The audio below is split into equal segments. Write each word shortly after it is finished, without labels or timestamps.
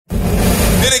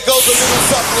it goes a little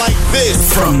something like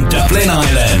this. From Dublin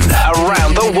Island,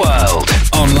 around the world,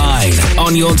 online,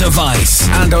 on your device,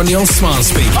 and on your smart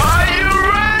speaker. Are you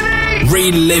ready?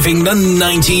 Reliving the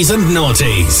 90s and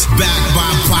noughties. Backed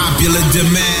by popular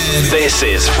demand. This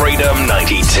is Freedom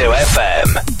 92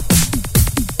 FM.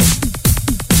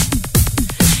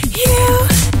 You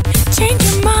change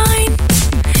your mind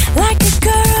like a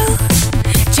girl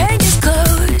changes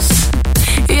clothes.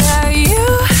 Yeah, you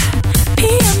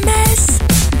PMS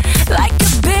like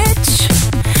a bitch,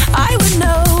 I would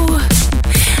know.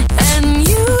 And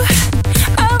you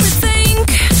overthink,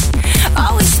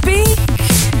 always speak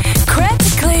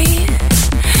critically.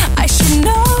 I should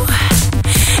know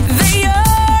that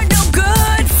you're no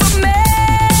good for me.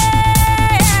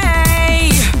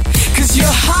 'Cause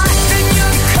you're hot, then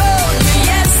you're cold, you're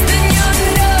yes, then you're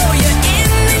no, you're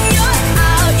in, then you're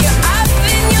out, you're up,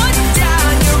 then you're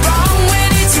down, you're wrong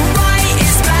when it's right,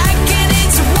 it's black and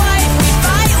it's white, we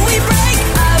fight, we break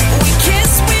up, we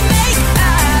kiss, we make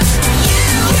up. You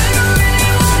don't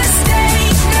really wanna stay,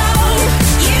 no,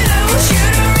 you don't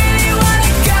really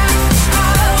wanna go.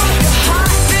 You're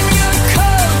hot, then you're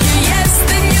cold, you're yes,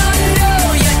 then you're no,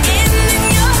 you're in, then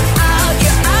you're out,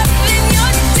 you're up, then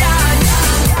you're down.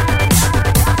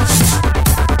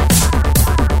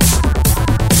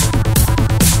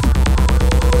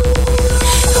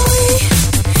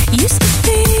 We used to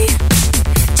be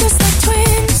just like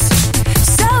twins,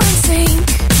 so in sync,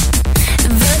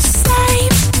 the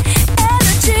same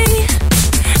energy.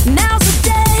 Now's a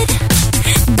dead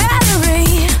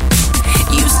battery.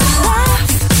 Used to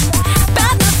laugh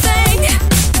about nothing,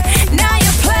 now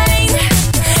you're plain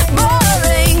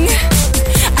boring.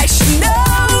 I should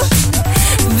know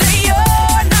that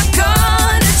you're not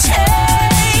gonna change.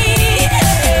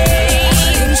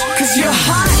 'Cause you're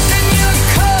hot, then you're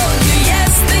cold, you're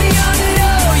yes, then you're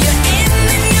no, you're in,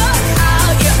 then you're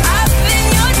out, you're up, then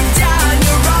you're down,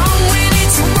 you're wrong when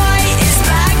it's right, it's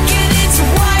black and it's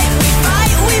white, we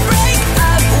fight, we break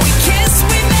up, we kiss,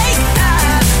 we make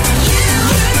up. You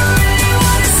don't really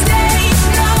wanna stay,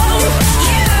 no,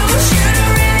 you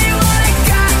don't really wanna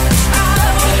go.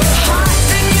 You're hot,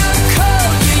 then you're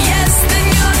cold, you're yes, then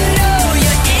you're no,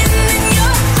 you're in, then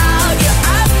you're out, you're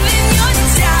up, then you're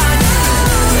down.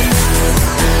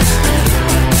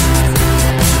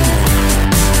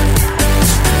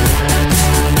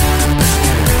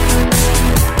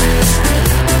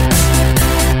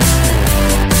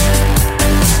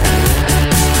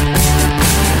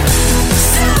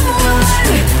 Someone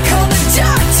call the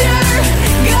doctor.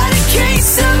 Got a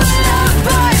case of love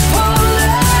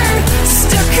bipolar.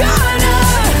 Stuck on a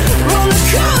roller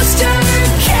coaster.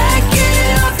 Can't get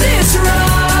off this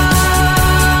ride.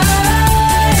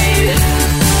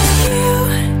 You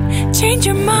change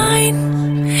your mind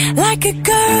like a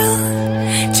girl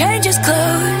changes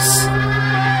clothes.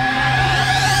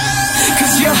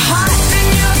 'Cause you're hot, then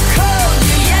you're cold,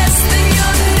 you're yes, then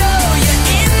you're no, you're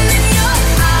in, then you're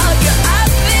out, you're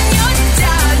up, then you're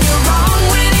down, you're wrong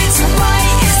when it's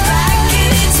right, it's black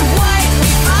and it's white, we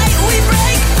fight, we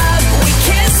break up, we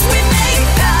kiss, we make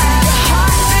up. You're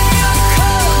hot, then you're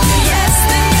cold, you're yes,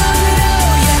 then you're no,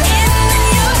 you're in, then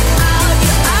you're out,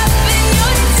 you're up, then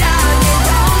you're down, you're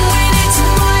wrong when it's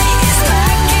right, it's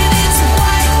black and it's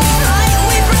white, we fight,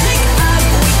 we break up,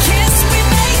 we kiss, we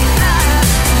make up.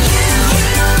 You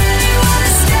don't really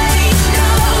wanna stay, no,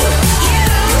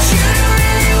 you don't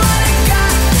really wanna go.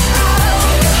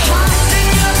 You're hot, then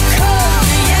you're cold,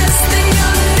 you're yes, then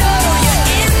you're no, you're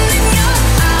in, then you're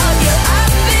out, you're up,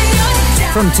 then you're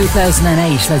down. From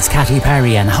 2008, that's Katy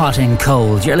Perry and Hot and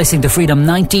Cold. You're listening to Freedom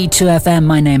 92 FM.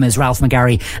 My name is Ralph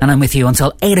McGarry and I'm with you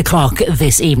until 8 o'clock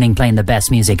this evening, playing the best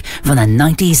music from the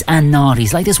 90s and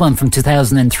noughties, like this one from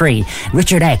 2003,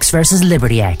 Richard X versus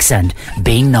Liberty X and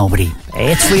Being Nobody.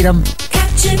 It's Freedom.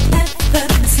 Catching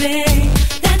effortlessly,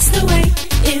 that's the way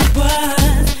it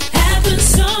was. Happened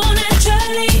so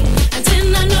naturally, I did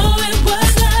not know it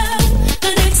was love.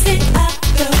 The next thing I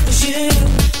felt was you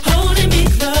holding me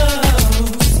close.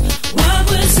 What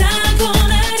was I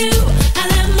gonna do? I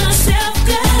let myself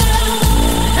go.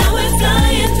 Now we're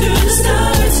flying through the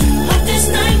stars. Hope this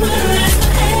night will last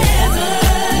forever.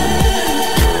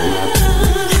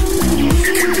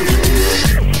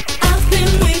 I've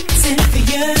been waiting for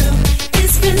you.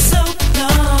 It's been so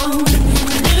long.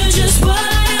 I knew just what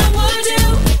I would do.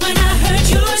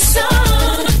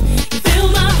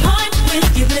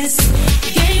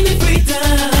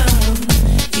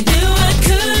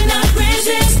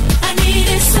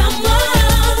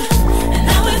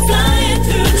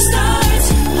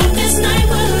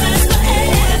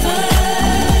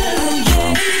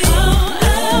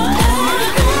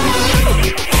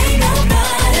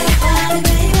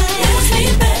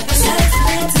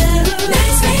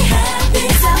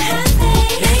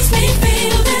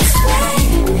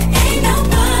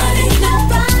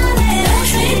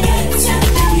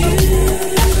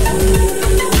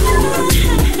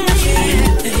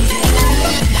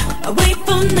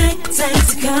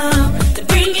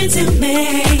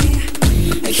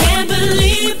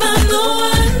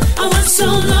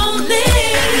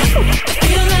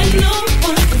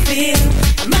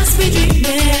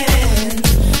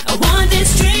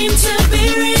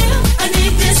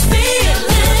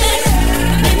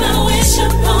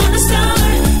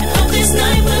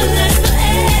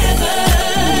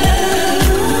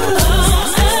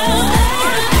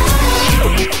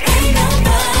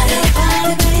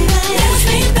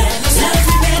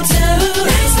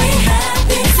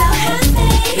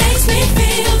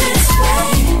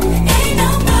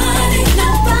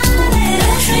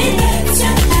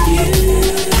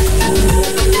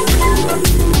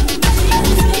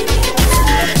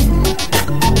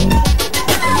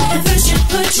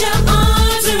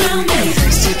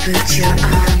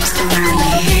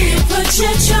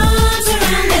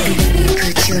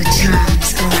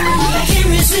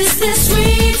 the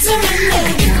sweet surrender.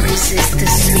 I can't resist the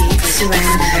sweet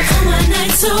surrender. All my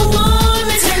nights so warm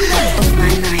and tender. All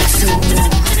my nights so warm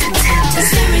and tender.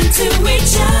 Stare into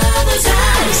each other's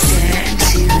eyes. Stare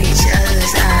into each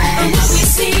other's eyes. And what we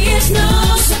see is no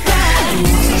surprise. And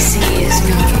what we see is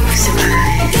no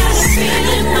surprise. Got a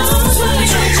feeling most for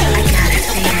treasure. I got a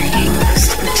feeling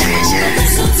most for treasure.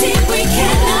 So deep we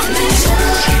cannot measure.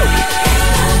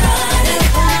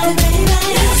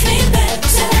 Makes me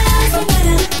better,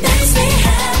 makes me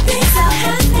happy, so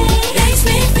happy, makes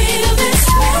me feel this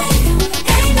way.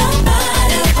 Ain't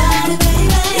nobody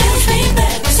makes me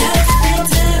better,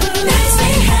 makes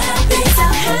me happy, so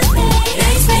happy,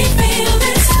 makes me feel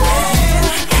this way.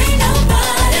 Ain't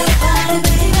nobody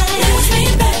makes me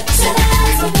better,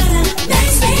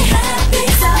 makes me happy,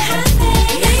 so happy,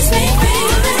 makes me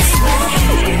feel this way.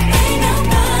 Ain't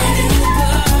nobody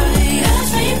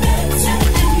makes me better.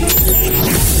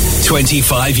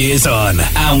 25 years on,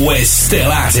 and we're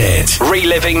still at it.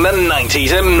 Reliving the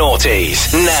 90s and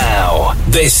noughties. Now,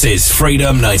 this is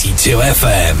Freedom 92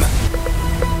 FM.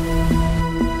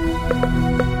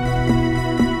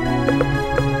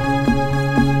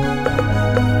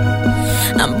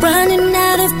 I'm running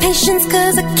out of patience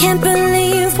cause I can't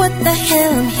believe what the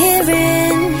hell I'm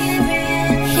hearing.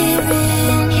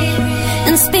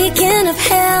 And speaking of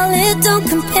hell, it don't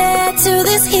compare to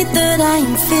this heat that I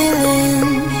am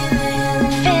feeling.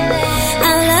 I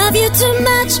love you too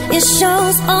much, it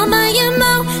shows all my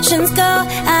emotions go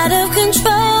out of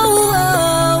control.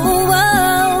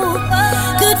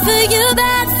 Good for you,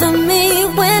 bad for me,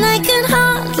 when I can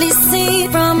hardly see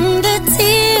from the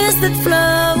tears that flow.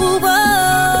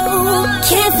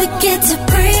 Can't forget to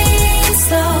breathe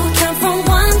slow, count from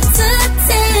 1 to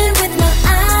 10 with my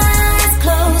eyes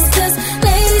closed, cause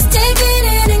ladies take it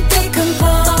in and get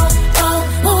composed.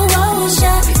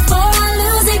 Before I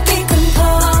lose it, get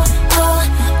composed.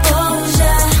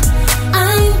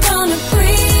 I'm gonna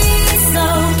breathe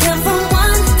slow, count from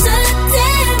 1 to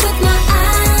 10 with my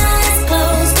eyes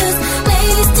closed, cause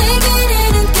ladies take it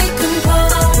in and get composed.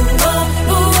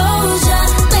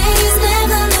 Ladies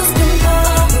never lose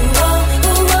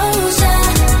composure.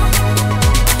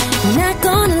 Not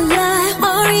gonna lie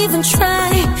or even try,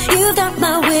 you've got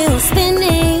my wheels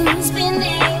spinning.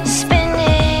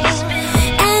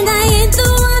 And I ain't the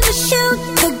one to shoot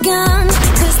the gun,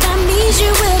 cause that means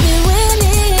you will be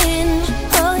winning.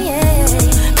 Oh yeah,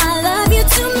 I love you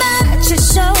too much, it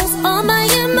shows all my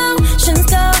emotions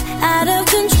go out of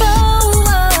control.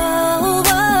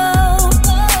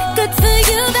 Good for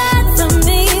you, bad for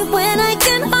me, when I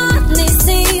can hardly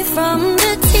see from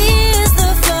the tears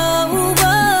that flow.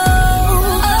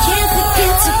 Can't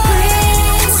forget to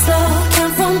breathe slow,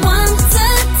 count from 1 to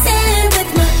 10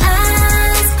 with my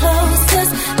eyes closed,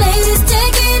 cause ladies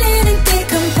take it in and get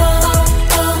composed.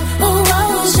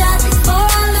 Before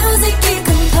I lose it, get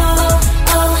composed.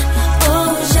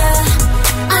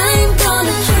 I'm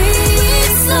gonna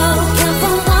breathe slow, count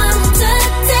from 1 to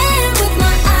 10 with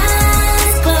my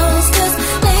eyes closed, cause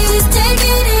ladies take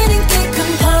it in and get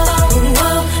composed.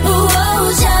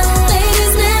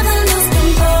 Ladies never lose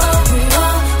composure.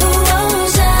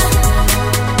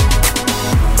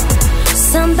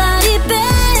 Somebody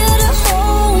better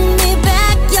hold me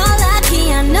back. You're lucky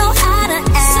I know how to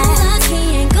act. So lucky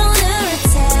ain't gonna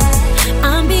attack.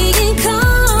 I'm being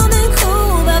calm and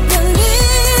cool, but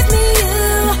believe me,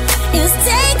 it's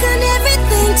taken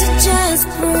everything to just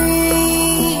breathe.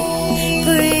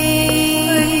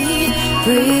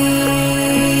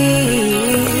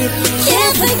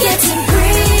 Can't forget to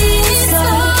breathe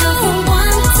slow, count from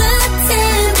 1 to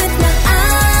 10 with my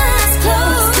eyes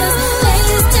closed, cause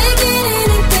ladies take it in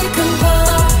and get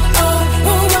composed.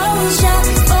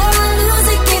 Before I lose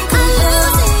it, get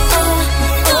composed.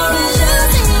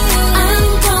 I'm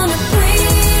gonna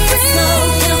breathe slow,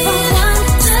 count from 1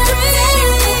 to 10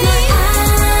 with my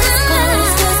eyes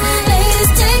closed, cause ladies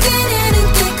take it in and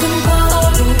get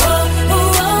composed.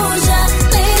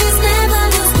 Ladies never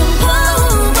lose composure.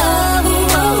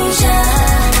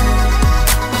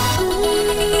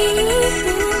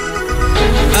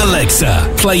 Alexa,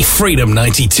 play Freedom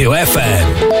 92 FM.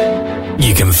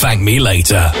 You can thank me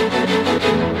later.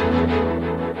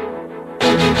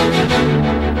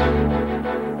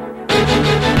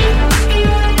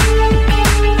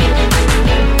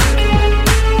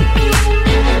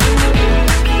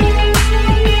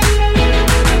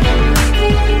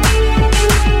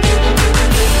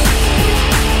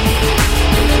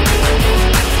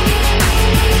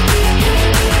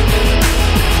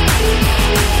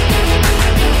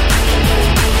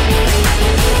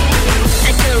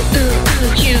 I go ooh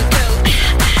ooh, you go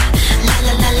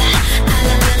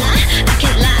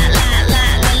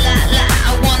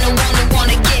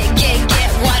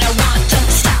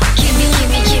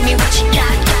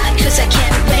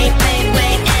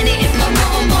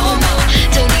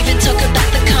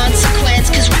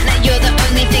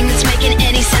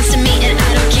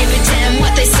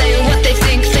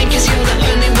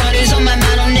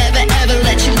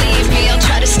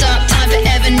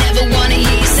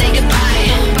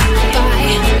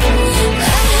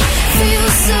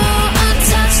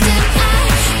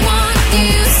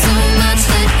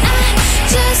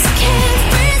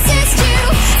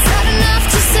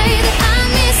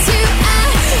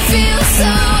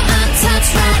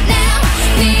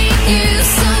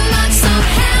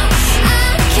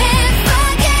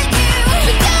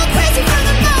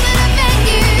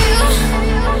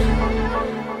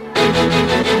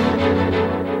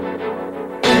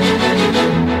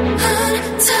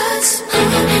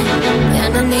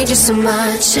so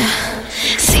much.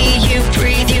 See you,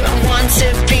 breathe you, I want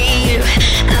to be you.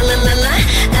 Ah la la la,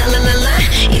 ah la la la.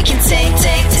 You can take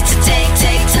time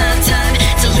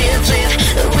to live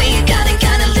the way you gotta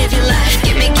live your life.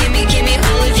 Give me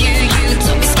all of you.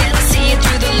 Don't be scared to see it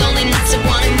through the lonely nights of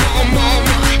wanting more.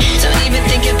 Don't even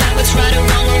think about what's right or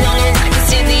wrong or right. 'Cause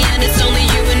in the end, it's only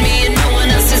you and me, and no one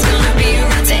else is gonna be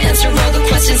around to answer all the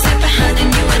questions left behind in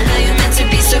you and how you're meant to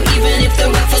be. So even if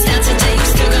the world falls down today, you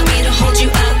still got me to hold you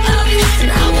up, and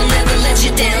I will never let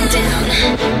you down.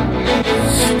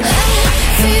 I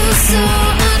feel so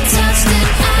untouched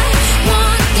and I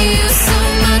want you so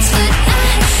much that I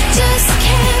just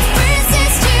can't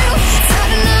resist you. It's not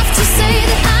enough to say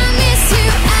that I miss you.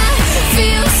 I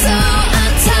feel so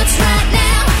untouched right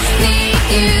now. Need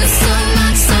you so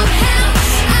much somehow.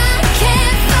 I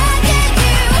can't forget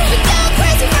you. We go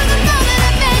crazy from the moment I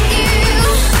met you.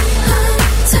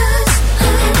 Untouched,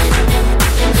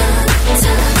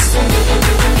 untouched.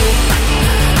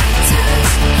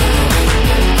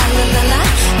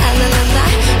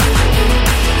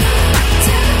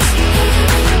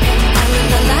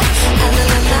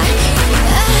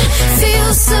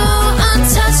 So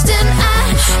untouched and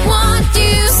I want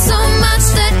you so much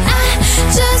that I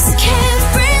just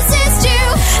can't resist you.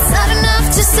 It's not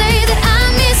enough to say that I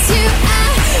miss you. I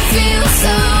feel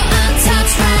so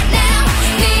untouched right now.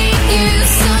 Need you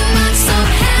so much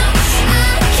somehow.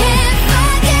 I can't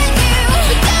forget you.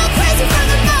 We go crazy from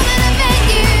the moment I met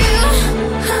you.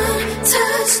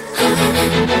 Untouched,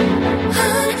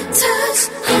 untouched.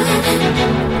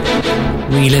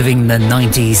 Reliving the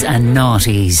 90s and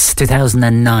noughties,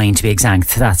 2009 to be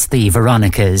exact. That's the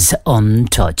Veronicas,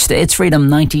 Untouched. It's Freedom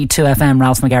 92 FM.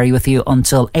 Ralph McGarry with you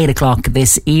until 8 o'clock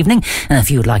this evening. And if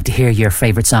you would like to hear your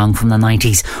favourite song from the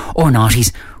 90s or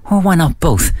noughties, or why not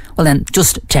both? Well then,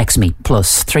 just text me,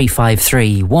 plus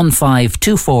 353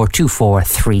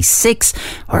 15242436,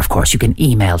 or of course you can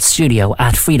email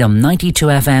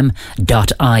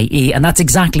studio@freedom92fm.ie, and that's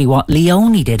exactly what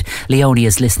Leonie did. Leonie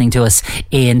is listening to us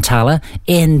in Tala,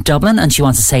 in Dublin, and she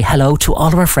wants to say hello to all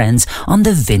of her friends on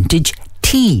the Vintage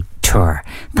Tea Tour.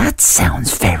 That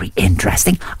sounds very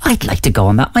interesting. I'd like to go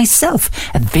on that myself.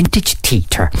 A vintage tea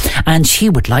tour. And she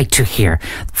would like to hear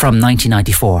from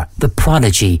 1994, The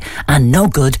Prodigy and No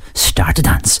Good Start to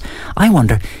Dance. I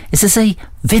wonder, is this a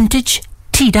vintage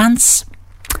tea dance?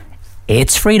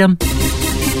 It's Freedom.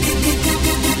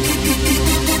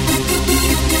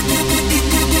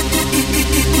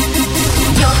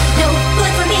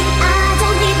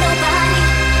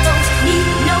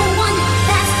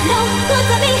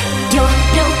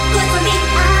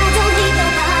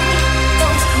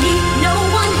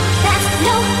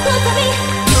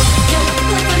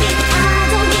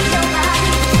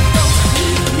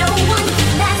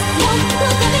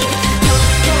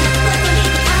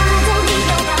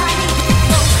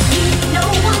 No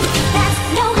one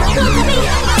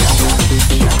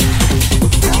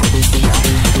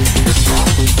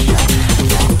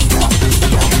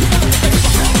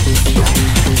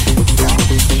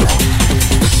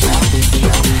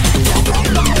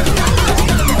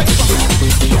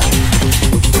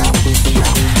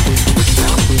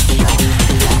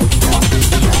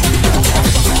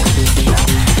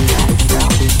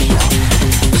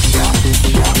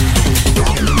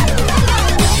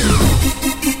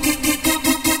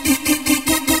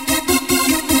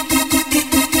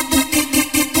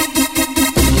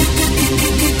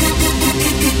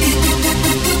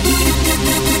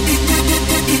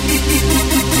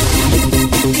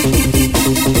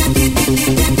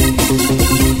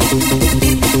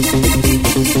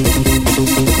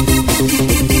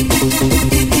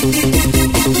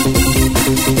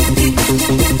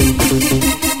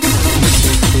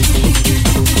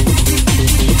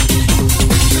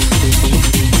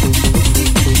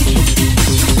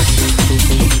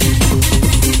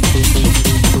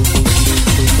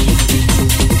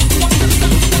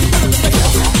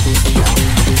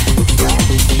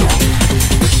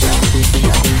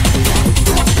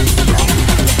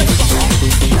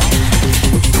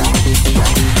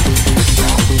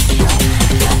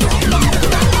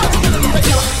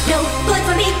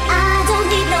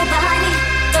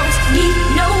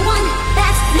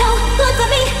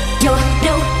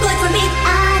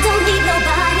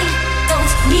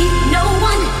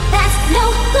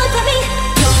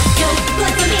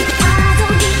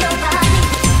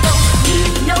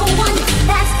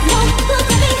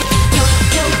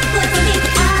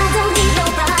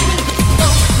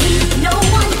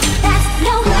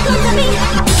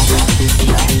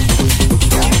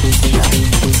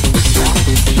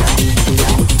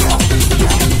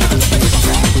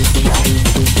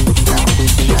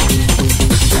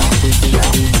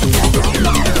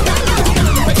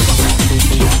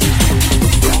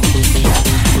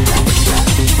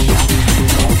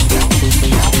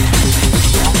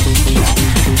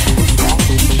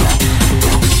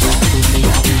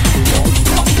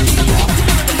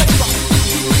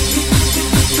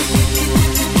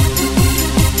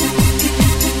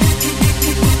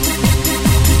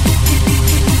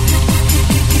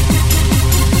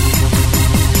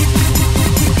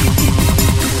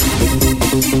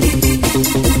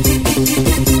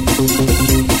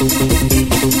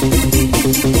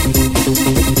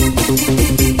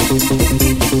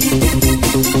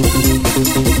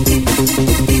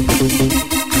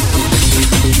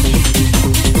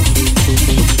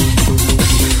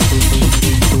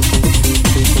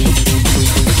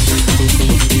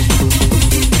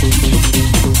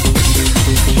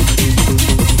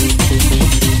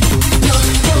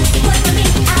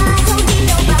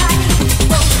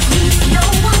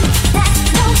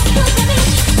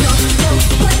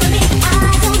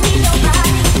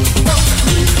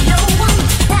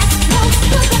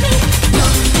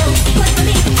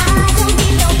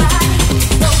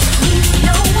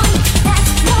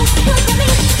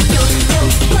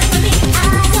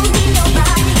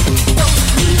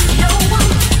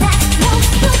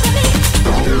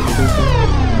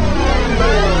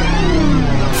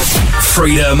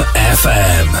Freedom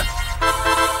FM.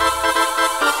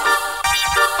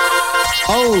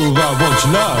 Oh, I want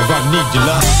your love, I need your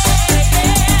love.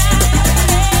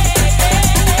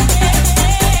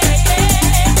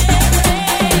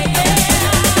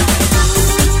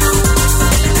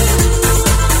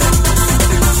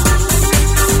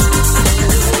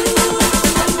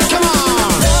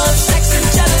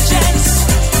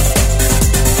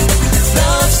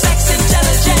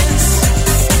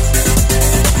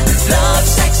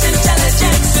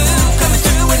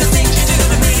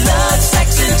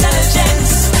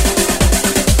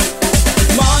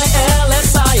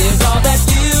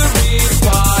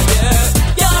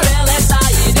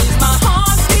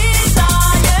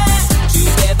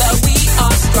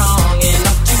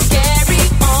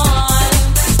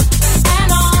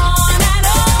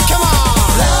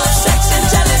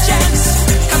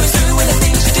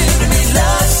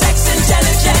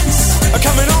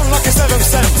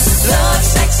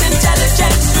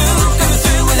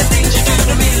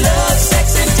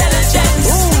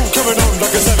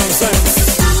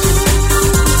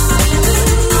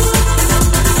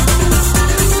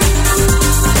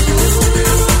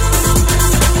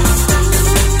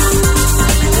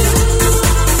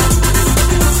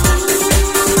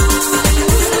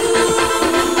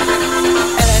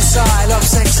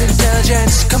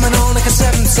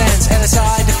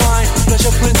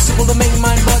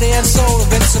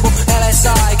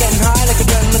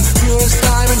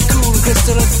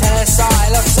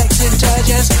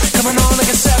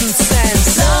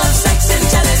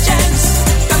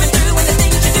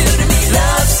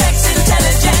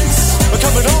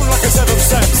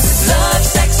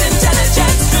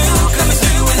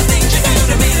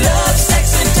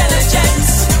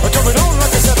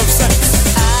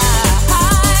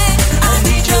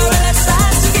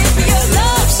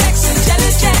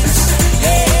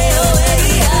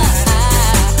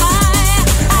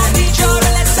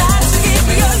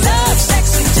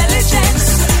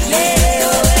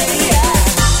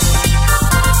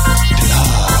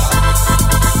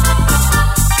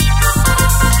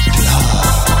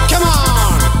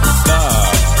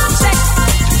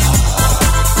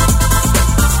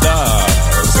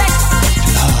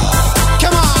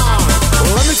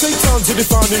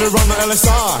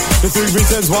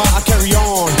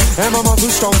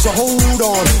 So hold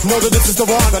on, know that this is the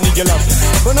one I need your love.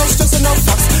 But no stress and no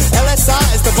fuss.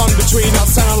 LSI is the bond between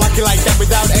us, and I like you like that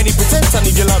without any pretense. I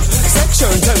need your love,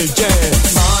 sexual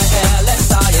intelligence. My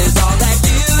LSI is all that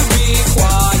you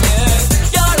require.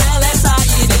 Your LSI,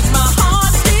 it is my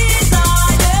heart's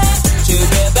desire.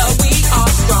 Together we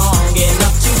are strong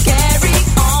enough to carry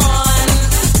on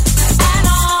and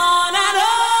on and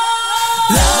on.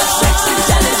 Love, sex,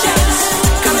 intelligence,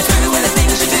 coming through with the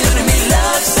things you do to me.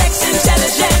 Love, sex,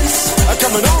 intelligence.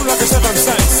 Coming on like a seventh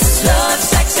sense. Love,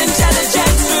 sex,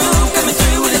 intelligence. Coming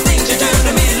through with the things you do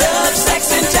to me. Love, sex,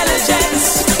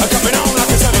 intelligence. Coming on like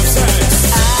a seventh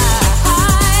sense.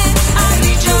 I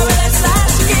need your LSI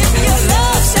to give me your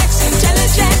love, sex,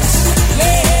 intelligence.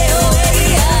 Yeah, oh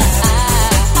yeah.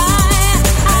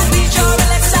 I need your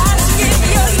LSI to give me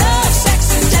your love,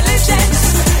 sex, intelligence.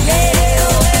 Yeah,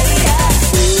 oh yeah.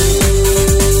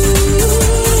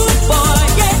 Ooh, boy,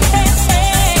 yeah.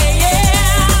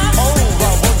 Oh,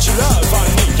 I want your love, I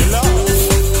need your love.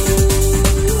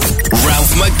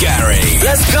 Ralph McGarry.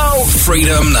 Let's go.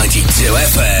 Freedom 92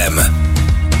 FM.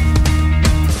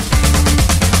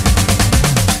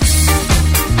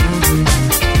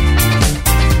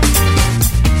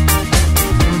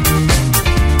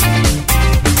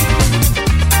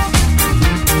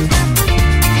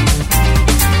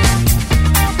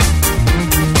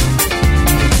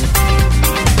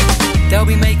 They'll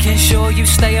be making sure you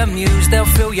stay amused. They'll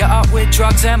fill you up with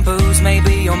drugs and booze.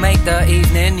 Maybe you'll make the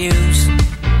evening news.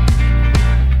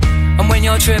 And when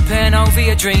you're tripping over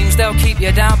your dreams, they'll keep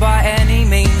you down by any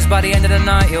means. By the end of the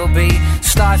night you'll be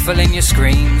stifling your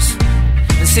screams.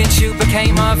 And since you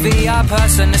became a VR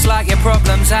person, it's like your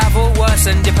problems have all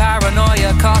worsened. Your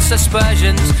paranoia casts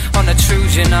aspersions on the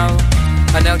truths you know.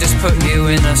 And they'll just put you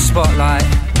in a spotlight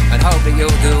and hope that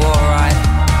you'll do alright.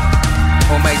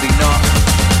 Or maybe not.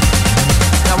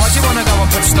 Now why do you wanna go and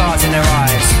put stars in their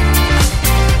eyes?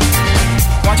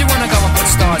 Why do you wanna go and put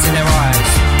stars in their eyes?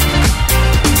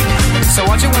 So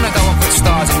why do you wanna go and put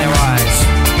stars in their eyes?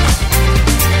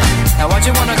 Now why do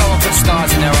you wanna go and put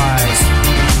stars in their eyes?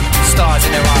 Stars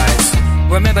in their eyes.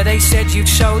 Remember they said you'd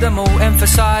show them all,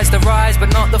 emphasize the rise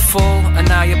but not the fall. And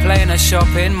now you're playing a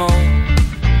shopping mall.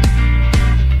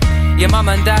 Your mum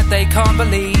and dad, they can't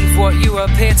believe what you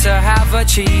appear to have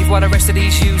achieved, while the rest of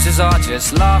these users are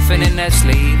just laughing in their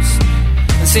sleeves.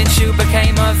 And Since you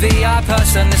became a VI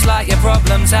person, it's like your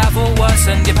problems have all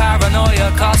worsened. Your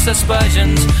paranoia casts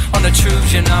aspersions on the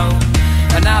truths you know.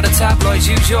 And now the tabloids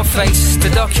use your face to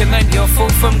document your fall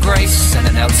from grace. And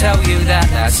then they'll tell you that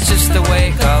that's just the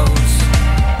way it goes.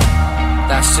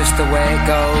 That's just the way it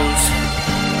goes.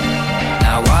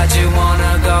 Now why'd you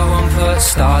wanna go and put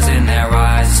stars in their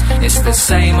eyes? It's the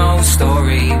same old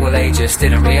story, well they just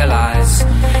didn't realise.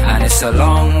 And it's a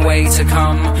long way to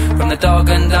come from the dog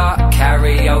and duck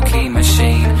karaoke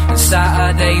machine and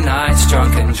Saturday nights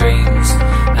drunken dreams.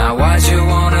 Now why'd you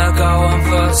wanna go and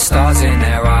put stars in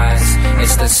their eyes?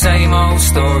 It's the same old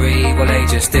story, well they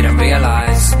just didn't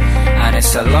realise. And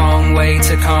it's a long way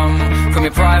to come from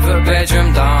your private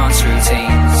bedroom dance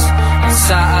routines and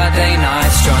Saturday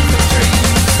nights drunken dreams.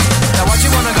 Now why'd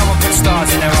you wanna go and put stars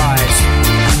in their eyes?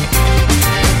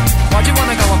 Why'd you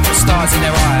wanna go and put stars in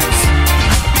their eyes?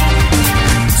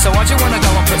 So why'd you wanna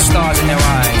go and put stars in their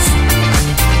eyes?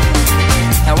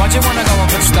 Now why'd you wanna go and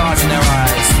put stars in their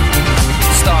eyes?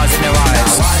 Stars in their eyes.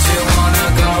 Now why'd you wanna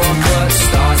go and put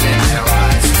stars in their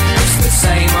eyes? It's the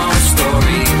same old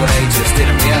story, but they just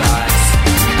didn't realise.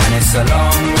 And it's a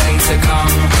long way to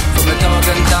come from the dog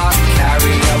and duck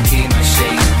karaoke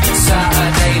machine and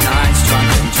Saturday nights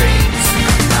drunken dreams.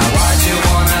 Now why'd you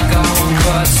wanna go and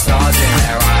put stars in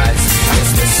their eyes?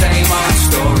 It's the same old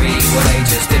story, well they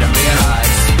just didn't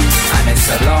realise. And it's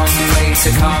a long way to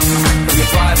come from your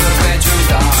private bedroom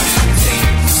dance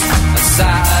routines and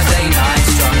Saturday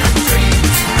nights drunken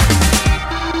dreams.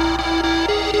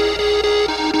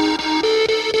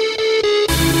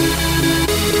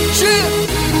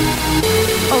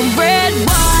 A red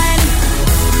wine,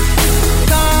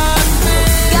 God,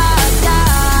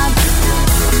 God.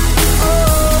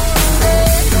 Oh,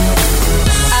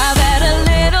 I've had a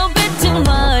little bit too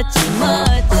much.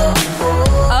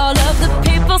 All of the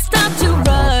people stop to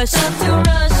rush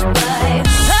by.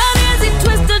 An easy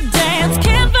twisted dance,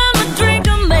 can't find my drink,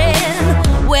 I'm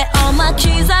in. Where all my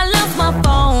keys, I lost my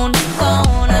phone.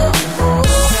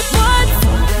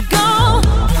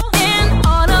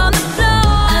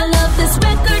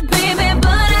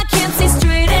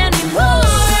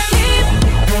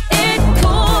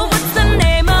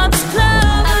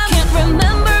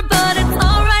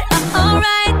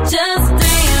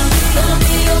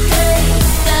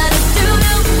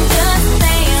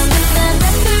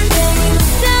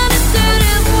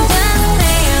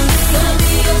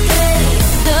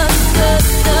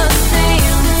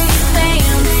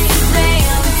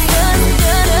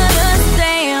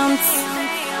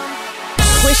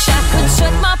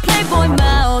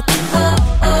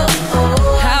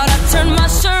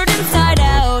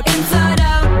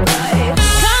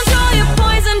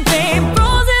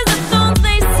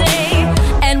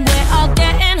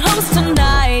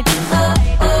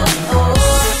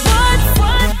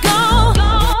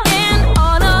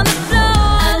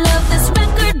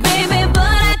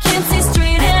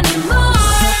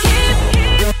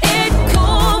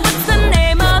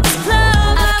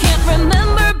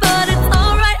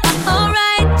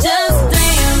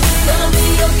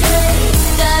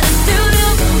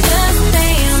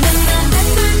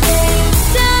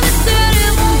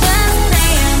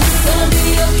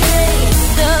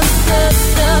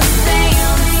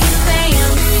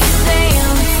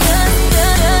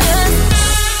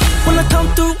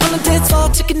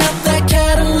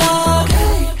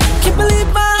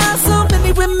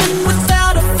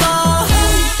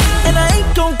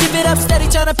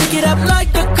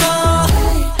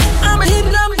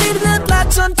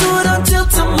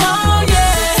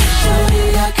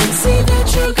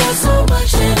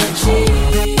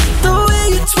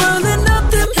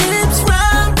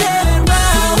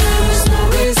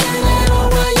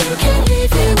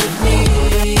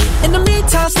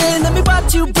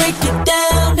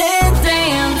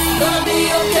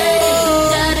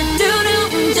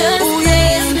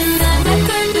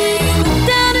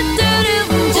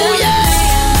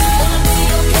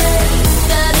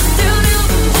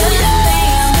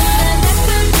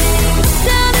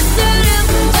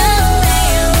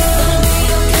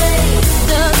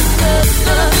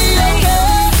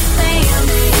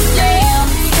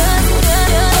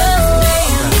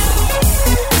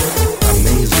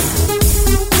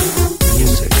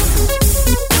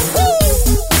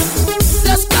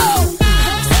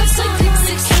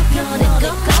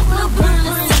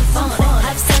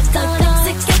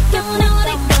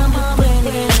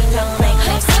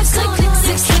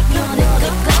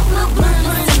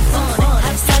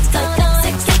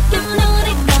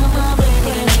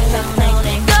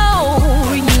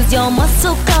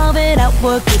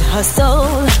 Work it, hustle.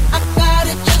 I got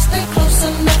it, just stay close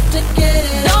enough to get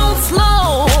it. Don't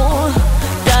slow,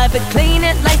 drive it clean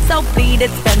headlights, so beat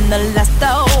it, spend the last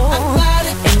dough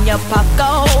in your pocket.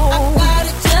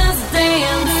 Just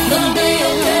dance, gonna be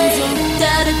okay.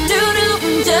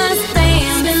 Da-da-doo-doo, just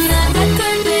dance. Spin that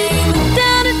record, baby.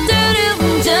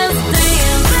 Da-da-doo-doo, just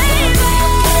dance, baby.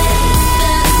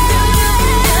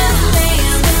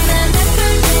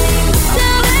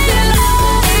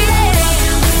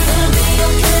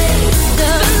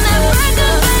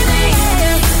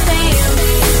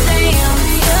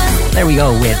 There we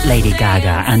go with Lady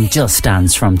Gaga and Just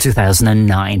Dance from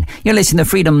 2009. You're listening to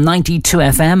Freedom 92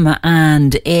 FM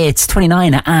and it's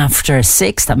 29 after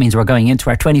 6. That means we're going into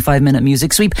our 25-minute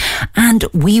music sweep and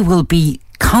we will be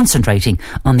concentrating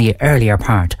on the earlier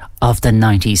part of the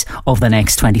 90s over the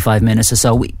next 25 minutes or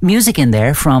so. Music in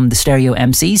there from the Stereo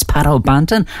MCs, Pat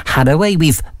O'Banton, Hadaway.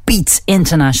 We've Beats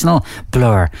International,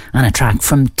 Blur, and a track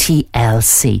from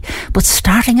TLC. But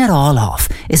starting it all off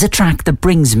is a track that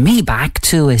brings me back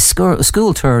to a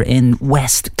school tour in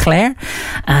West Clare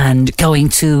and going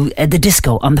to the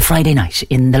disco on the Friday night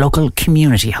in the local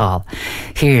community hall.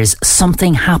 Here's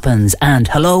Something Happens and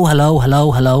Hello, Hello,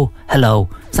 Hello, Hello, Hello.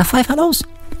 Is that 5 hellos?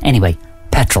 Anyway,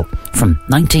 Petrol from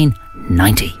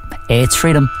 1990. It's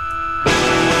Freedom.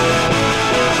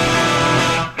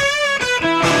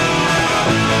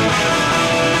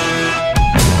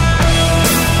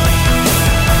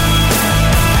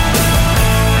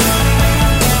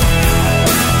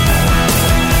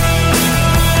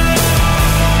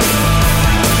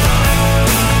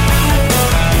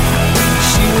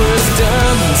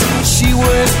 She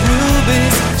wears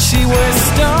rubies, she wears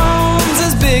stones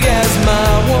as big as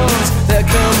my ones that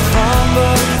come from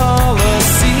the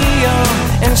Colosseum.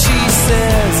 And she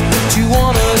says, do you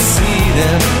wanna see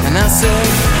them? And I say,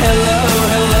 hello,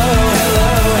 hello,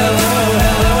 hello, hello,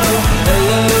 hello,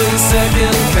 hello, your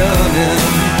second coming.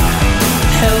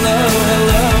 Hello,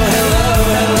 hello, hello,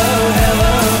 hello,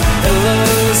 hello, hello,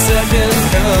 your second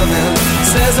coming.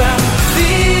 Says I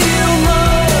feel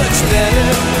much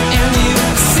better and you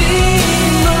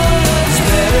seem much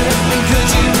better. And could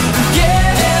you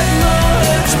get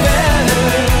much better?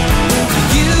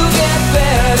 You get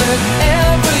better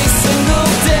every single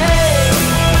day.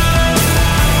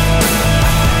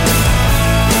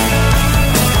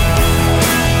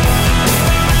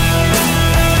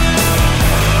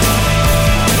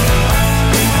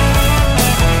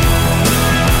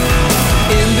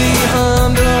 In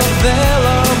behind a veil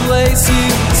of lace, you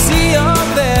see a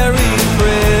very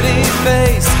pretty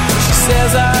face. She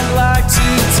says, I'd like to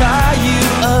tie you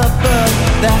up, but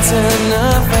that's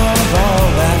enough of all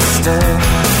that stuff.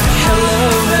 Hello,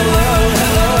 hello,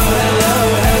 hello, hello,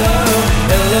 hello,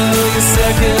 hello, your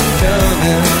second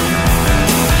coming.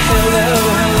 Hello,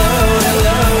 hello,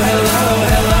 hello, hello,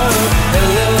 hello,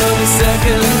 hello, your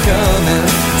second coming.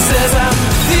 Says I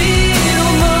feel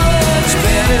much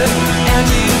better and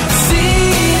you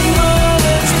seem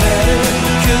much better.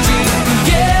 Could you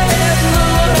get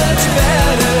much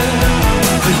better?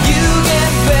 But you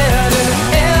get better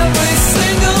every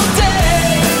single day.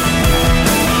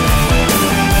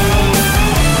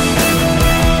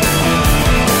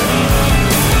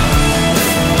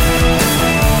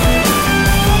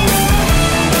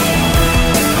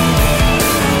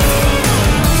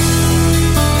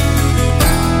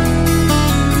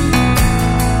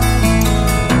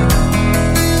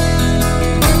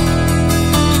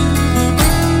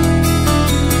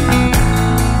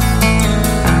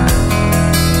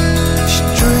 She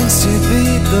drinks to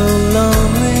beat the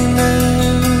loneliness.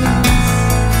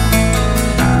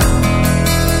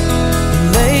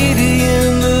 Lady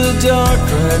in the dark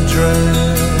red dress.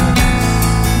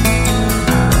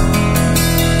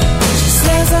 She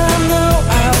says, I know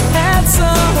I've had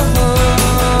some.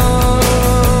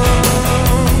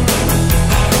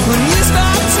 When you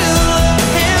start to look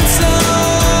handsome,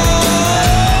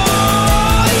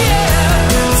 yeah.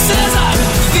 Says I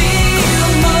feel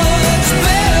much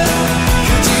better.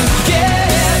 Could you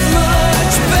get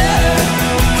much better?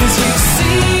 'Cause you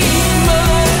seem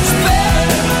much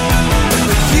better.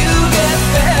 But you get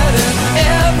better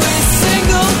every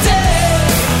single day.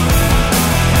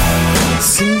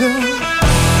 Single.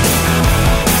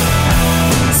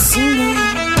 Single.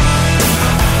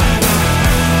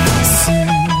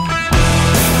 Single.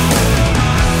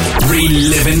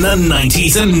 Reliving the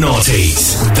 90s and noughties.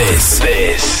 This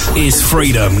is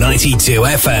Freedom 92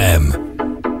 FM.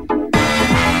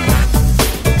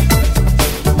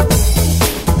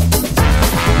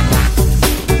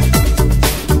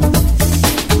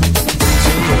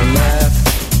 To the left,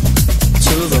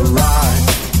 to the right.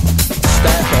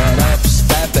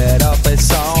 Step it up,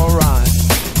 it's alright.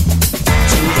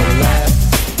 To the left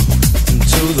and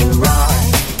to the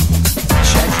right.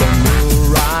 Check the mood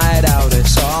right out, it's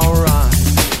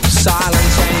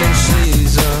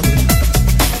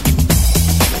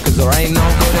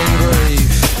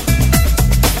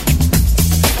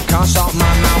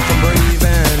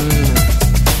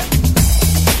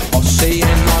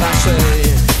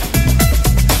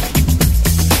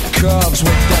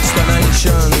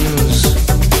vibrations,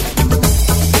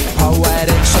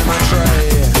 poetic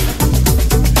symmetry,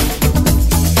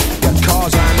 your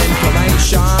cause and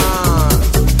inflammation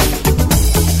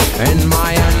in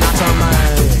my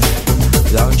anatomy,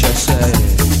 don't you see?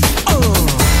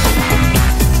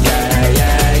 Yeah,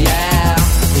 yeah, yeah,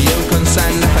 you can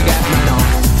send a forget-me-not.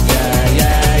 Yeah,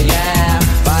 yeah, yeah,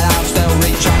 but I'll still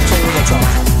reach up to the top.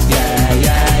 Yeah,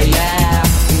 yeah, yeah,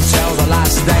 until the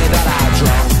last day that I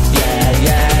drop. Yeah,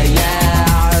 yeah,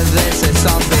 yeah, this is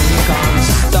something you can't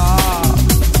stop.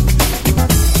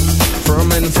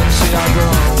 From infancy I've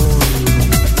grown.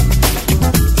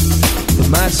 The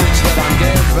message that I'm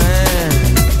giving,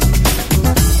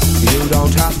 you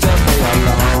don't have to be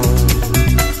alone.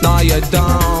 No, you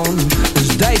don't.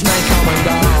 'Cause days may come and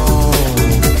go,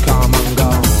 come and go.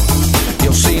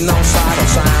 You'll see no sight or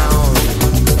sound,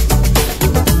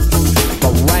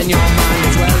 but when your mind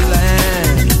is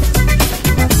willing,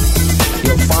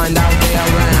 you'll find out the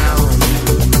around.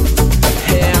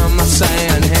 Hear me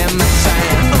saying,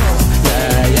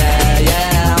 yeah, yeah,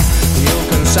 yeah. You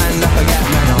can send a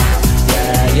forget-me-not.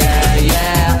 Yeah, yeah,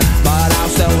 yeah, but I'll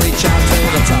still reach out to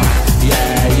the top.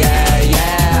 Yeah, yeah,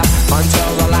 yeah,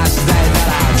 until the last day that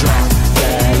I drop.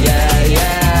 Yeah, yeah,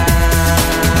 yeah.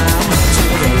 To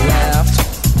the left,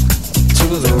 to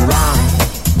the right,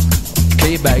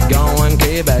 keep it going,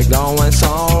 it's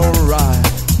alright.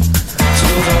 To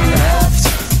the left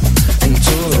and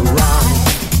to the right,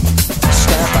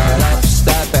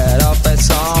 step it up, it's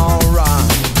alright.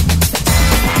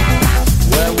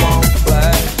 We won't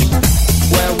flex,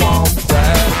 we won't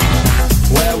flex,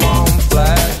 we won't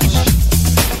flex.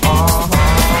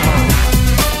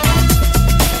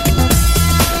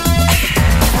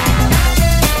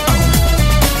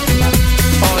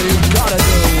 All you gotta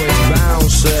do is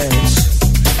bounce it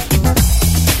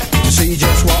to see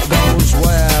just what goes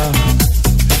where.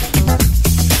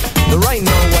 There ain't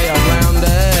no way around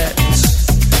it,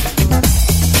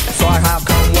 so I have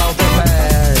come well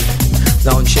prepared.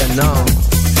 Don't you know?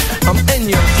 I'm in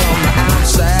you from the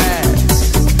outset,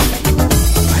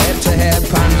 hip to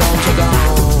hip and down to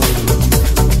down,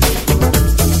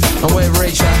 and we've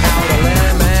reached the outer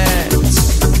limits.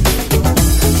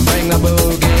 Bring the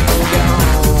boogie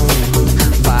home,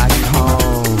 back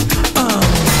home.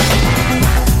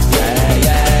 Yeah,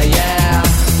 yeah, yeah,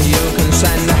 you can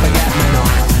send a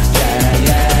forget-me-not. Yeah,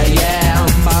 yeah, yeah,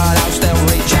 but I'll still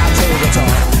reach out to the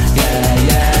top. Yeah,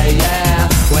 yeah, yeah,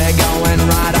 we're going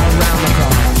right around the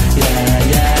clock. Yeah,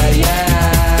 yeah, yeah,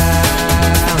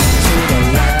 to the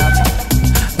left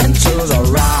and to the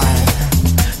right,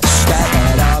 step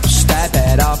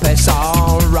it up, it's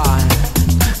alright.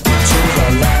 To the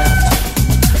left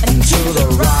and to the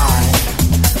right,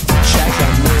 check the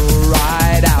new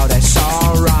ride out, it's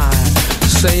alright.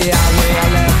 See how we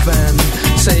are living,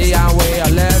 see how we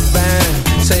are living,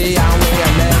 see how we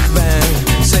are living,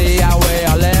 see how we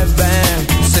are living,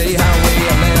 see how we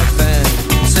are living,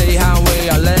 see how we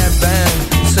are living,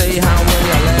 see how we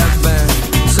are living,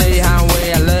 see how we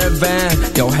are living.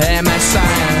 You'll hear me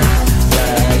saying,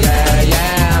 yeah, yeah,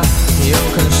 yeah, you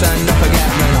can send a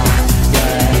forget-me-not.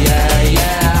 Yeah, yeah,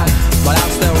 yeah, but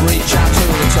I'll still reach out to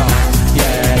the top.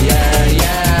 Yeah, yeah,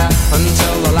 yeah,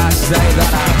 until the last day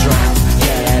that I drop.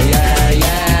 Yeah, yeah,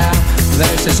 yeah,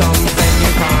 this is something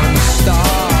you can't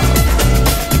stop.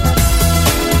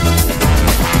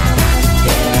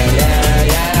 Yeah, yeah,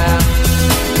 yeah.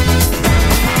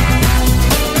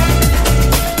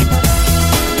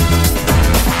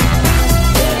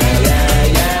 Yeah, yeah,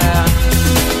 yeah.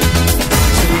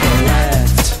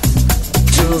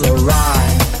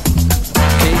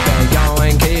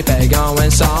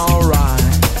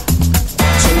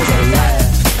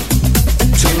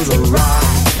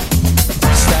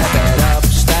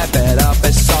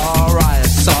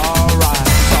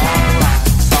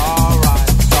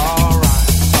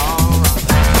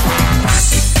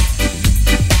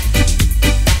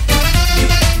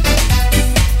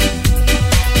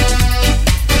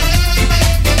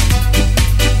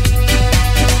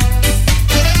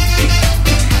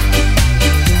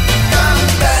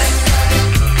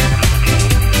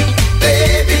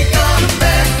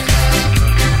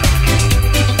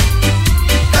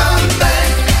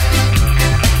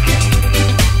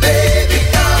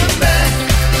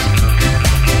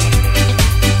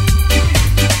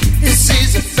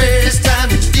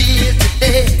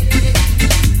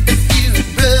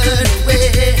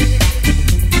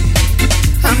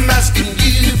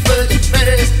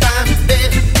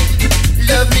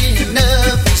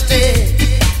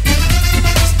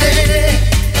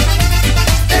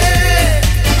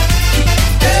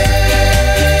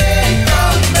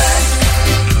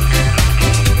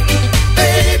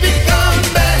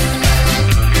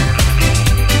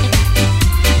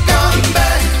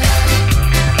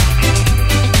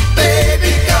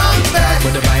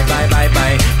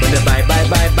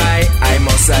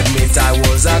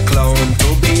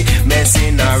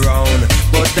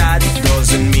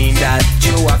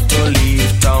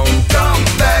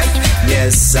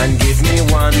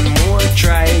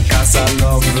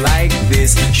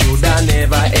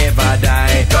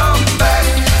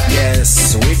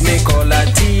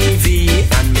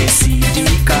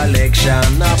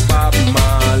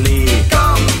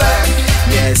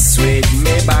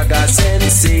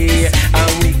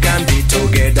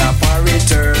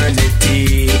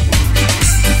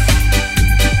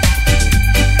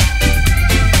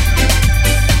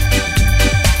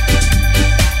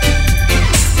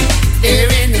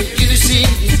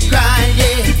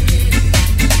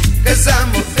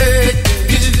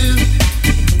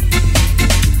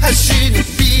 I shouldn't have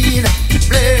been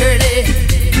flirty,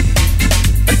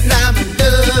 but now my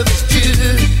love is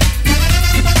true.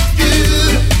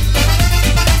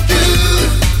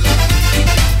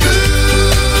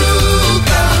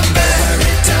 Come back.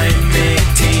 Every time me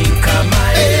think of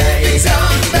my eyes,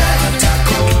 come back.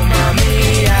 Tacoma me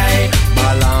I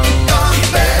belong. Come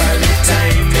back. Every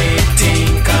time me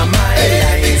think of my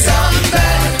eyes, come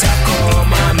back.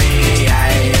 Tacoma me I,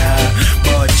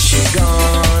 but she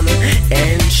gone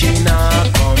and she not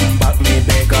come back. Me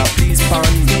beg her please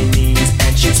on me knees,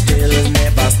 and she still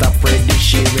never stop ready.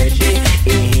 She ready,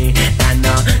 and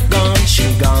gone she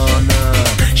gone.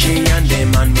 She and the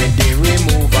man with the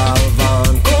removal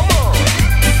van. Come on.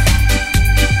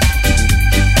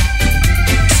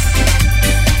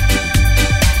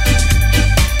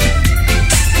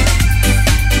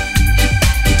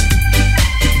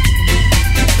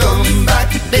 Come back,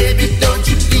 baby, don't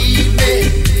you leave me.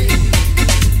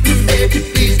 Baby,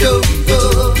 please don't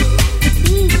go.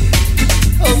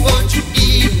 Oh, won't you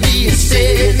give me a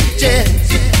second chance?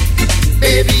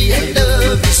 Baby, I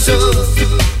love you so.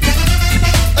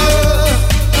 Oh,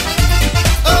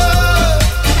 oh,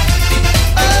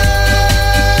 oh,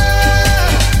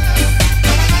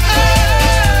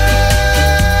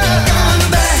 come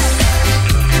back.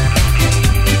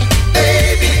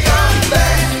 Baby, come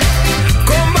back.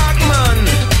 Come back, man.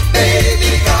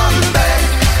 Baby, come back.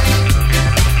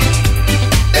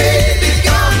 Baby,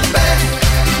 come back.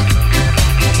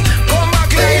 Come back,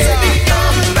 baby,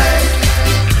 come back.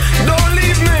 Don't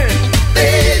leave me.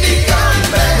 Baby, come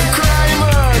back. Cry,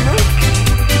 man.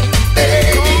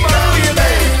 Baby, come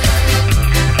back.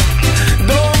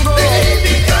 Don't go.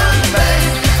 Baby, come back.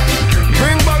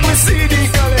 Bring back my CD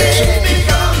collection. Baby,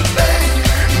 come back.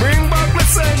 Bring back my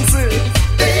senses.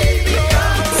 Baby,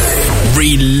 come back.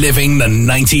 Reliving the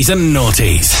 90s and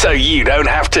noughties so you don't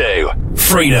have to.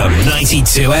 Freedom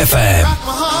 92 FM.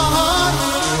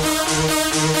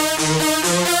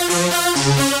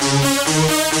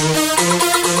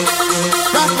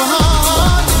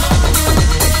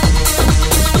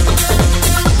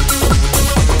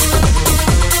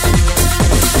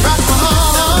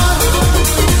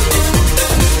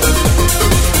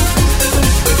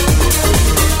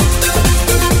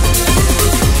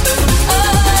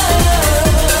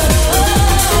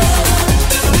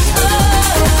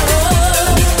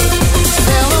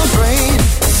 Celebrate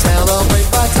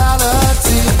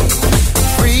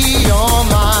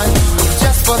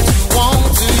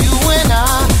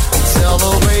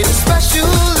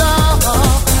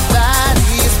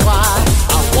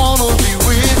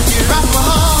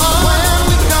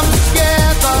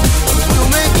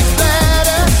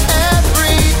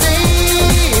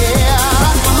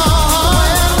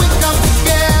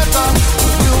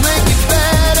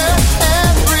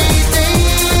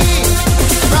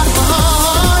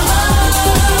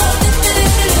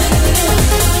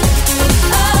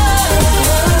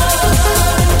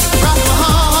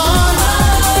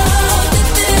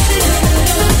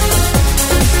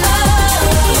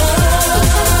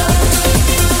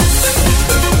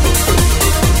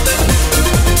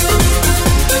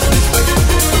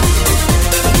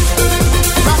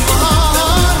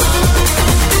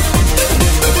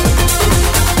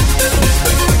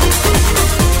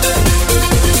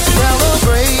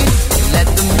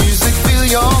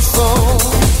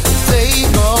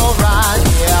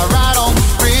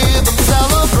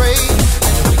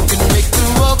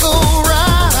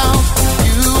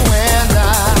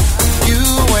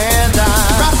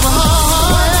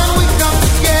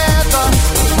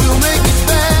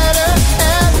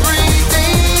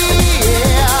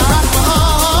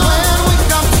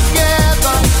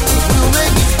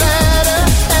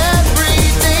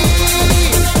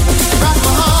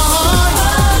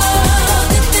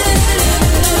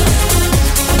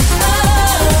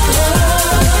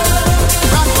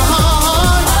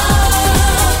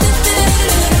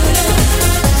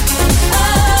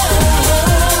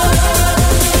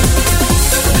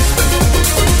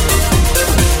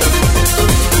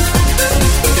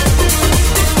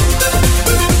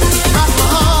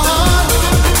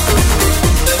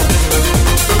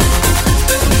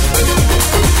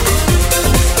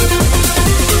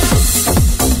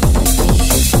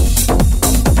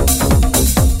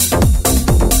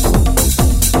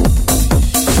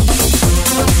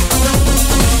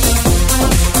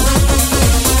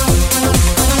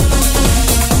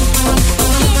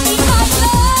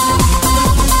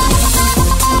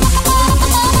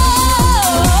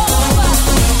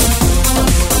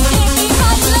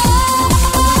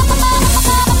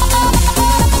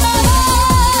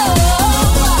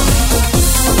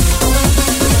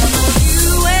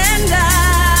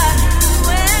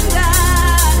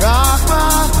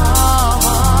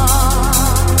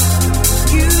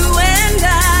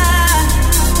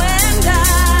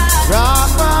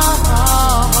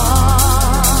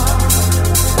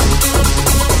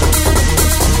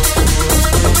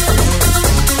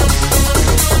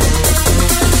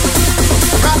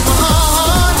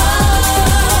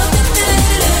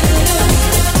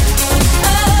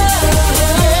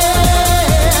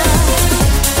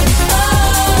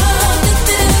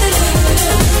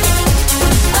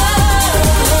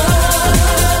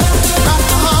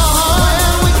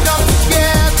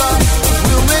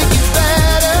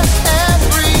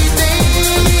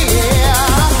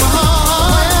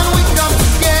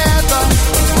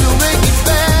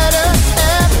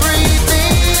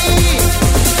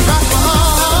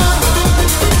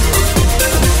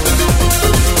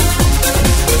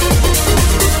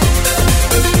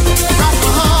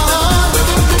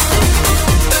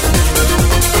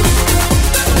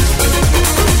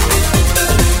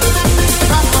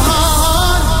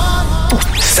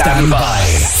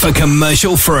for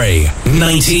commercial free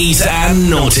 90s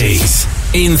and noughties.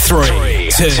 In 3,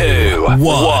 2,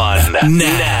 1,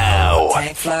 now.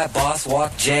 Tank fly, boss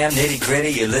walk, jam, nitty gritty.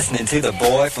 You're listening to the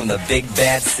boy from the big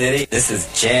bad city. This is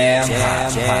Jam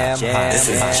Hot. This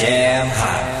is Jam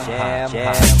Hot.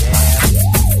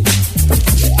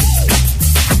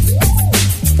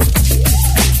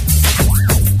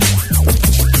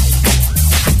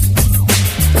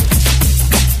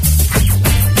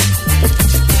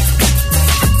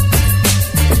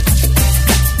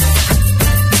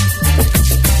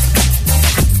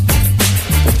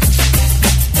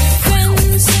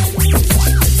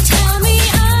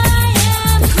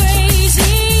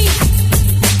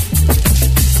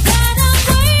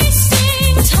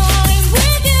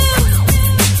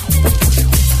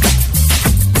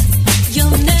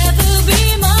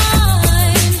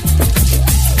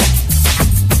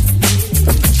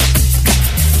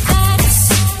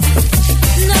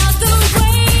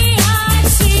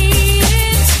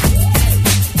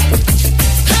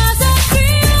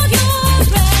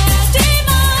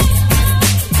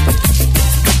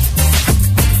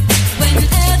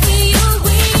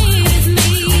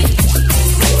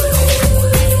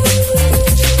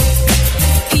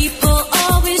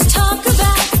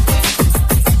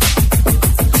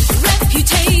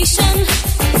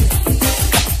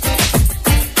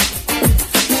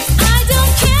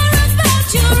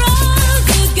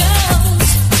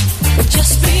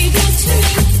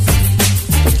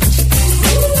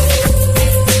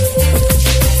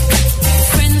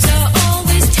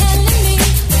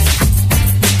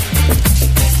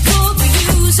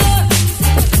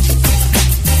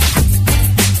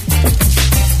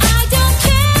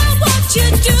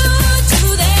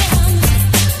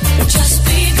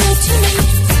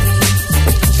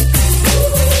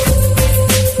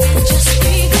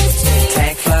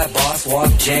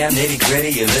 Jam nitty gritty,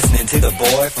 you're listening to the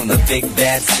boy from the big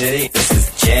bad city. This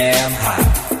is Jam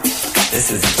Hot.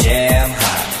 This is Jam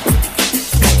Hot.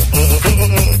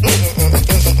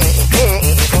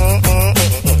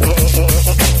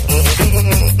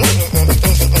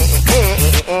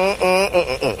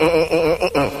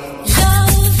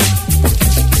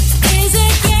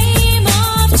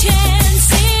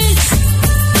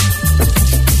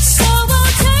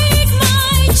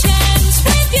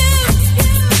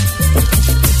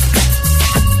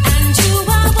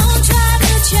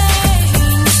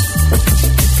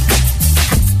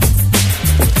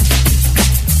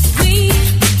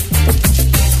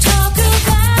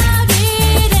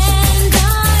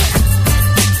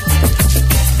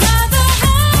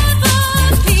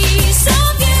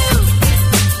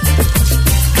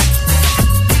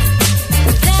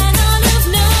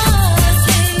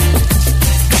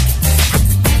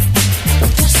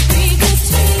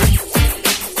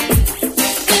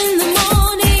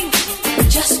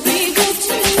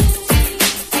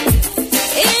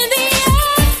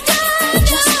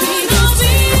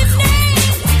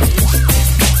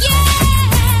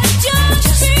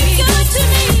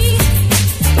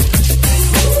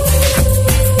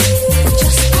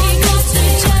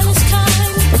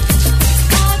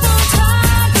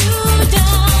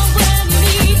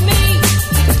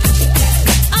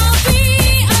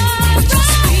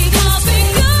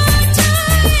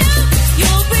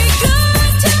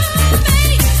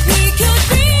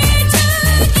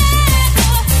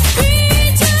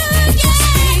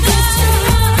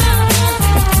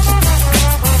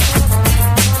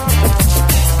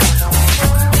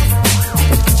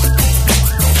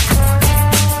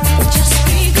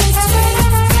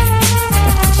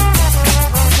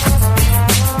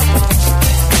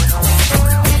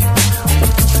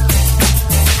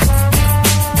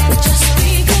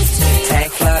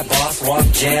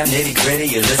 Jam nitty gritty,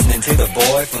 you're listening to the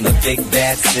boy from the big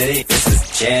bad city. This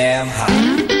is Jam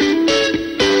Hot.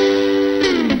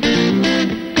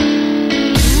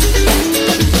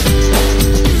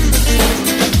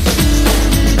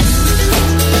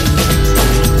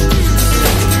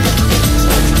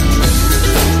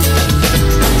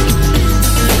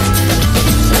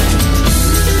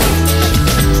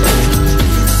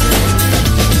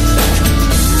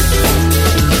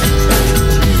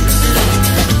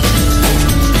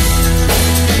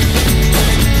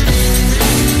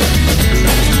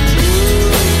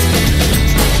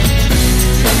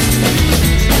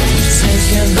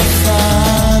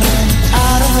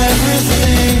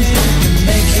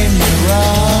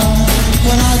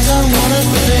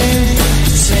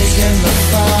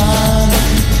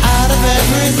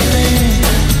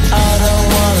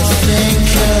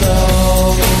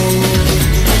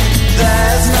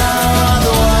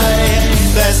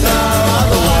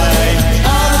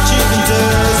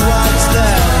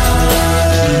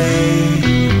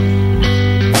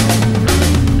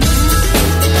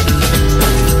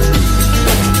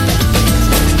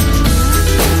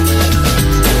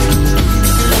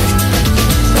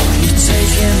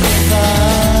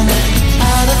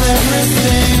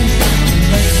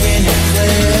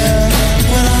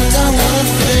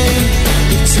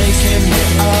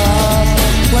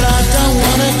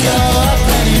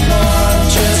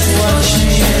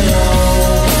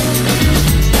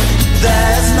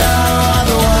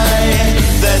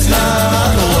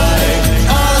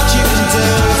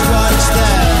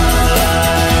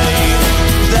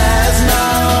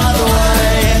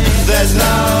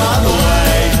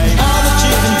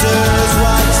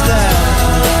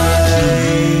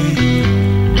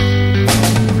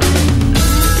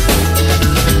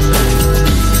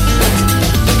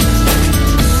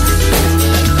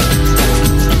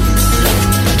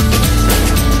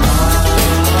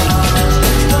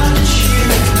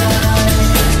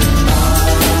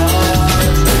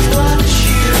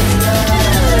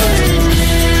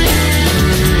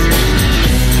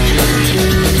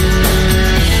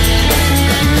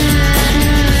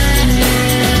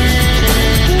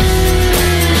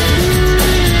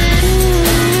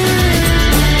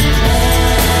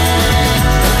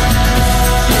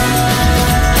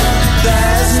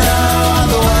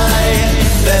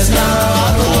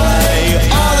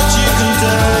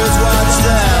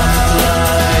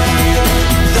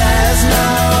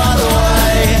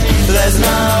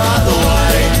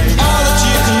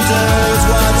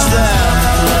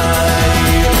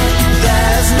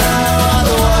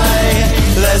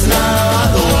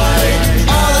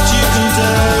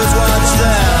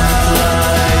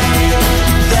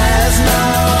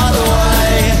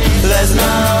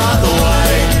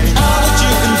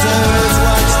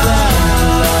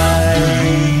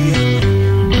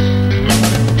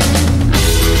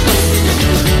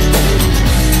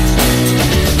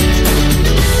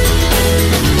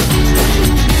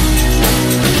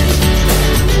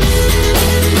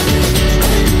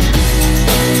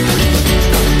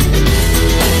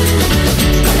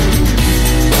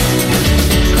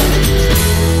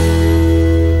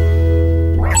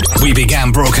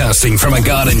 Broadcasting from a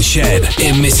garden shed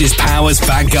in Mrs. Power's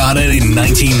back garden in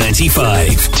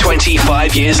 1995.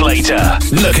 25 years later,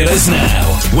 look at us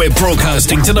now. We're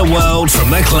broadcasting to the world from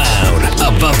the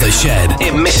cloud above the shed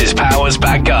in Mrs. Power's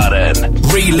back garden.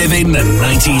 Reliving the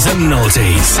 90s and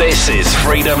noughties. This is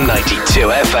Freedom 92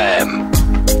 FM.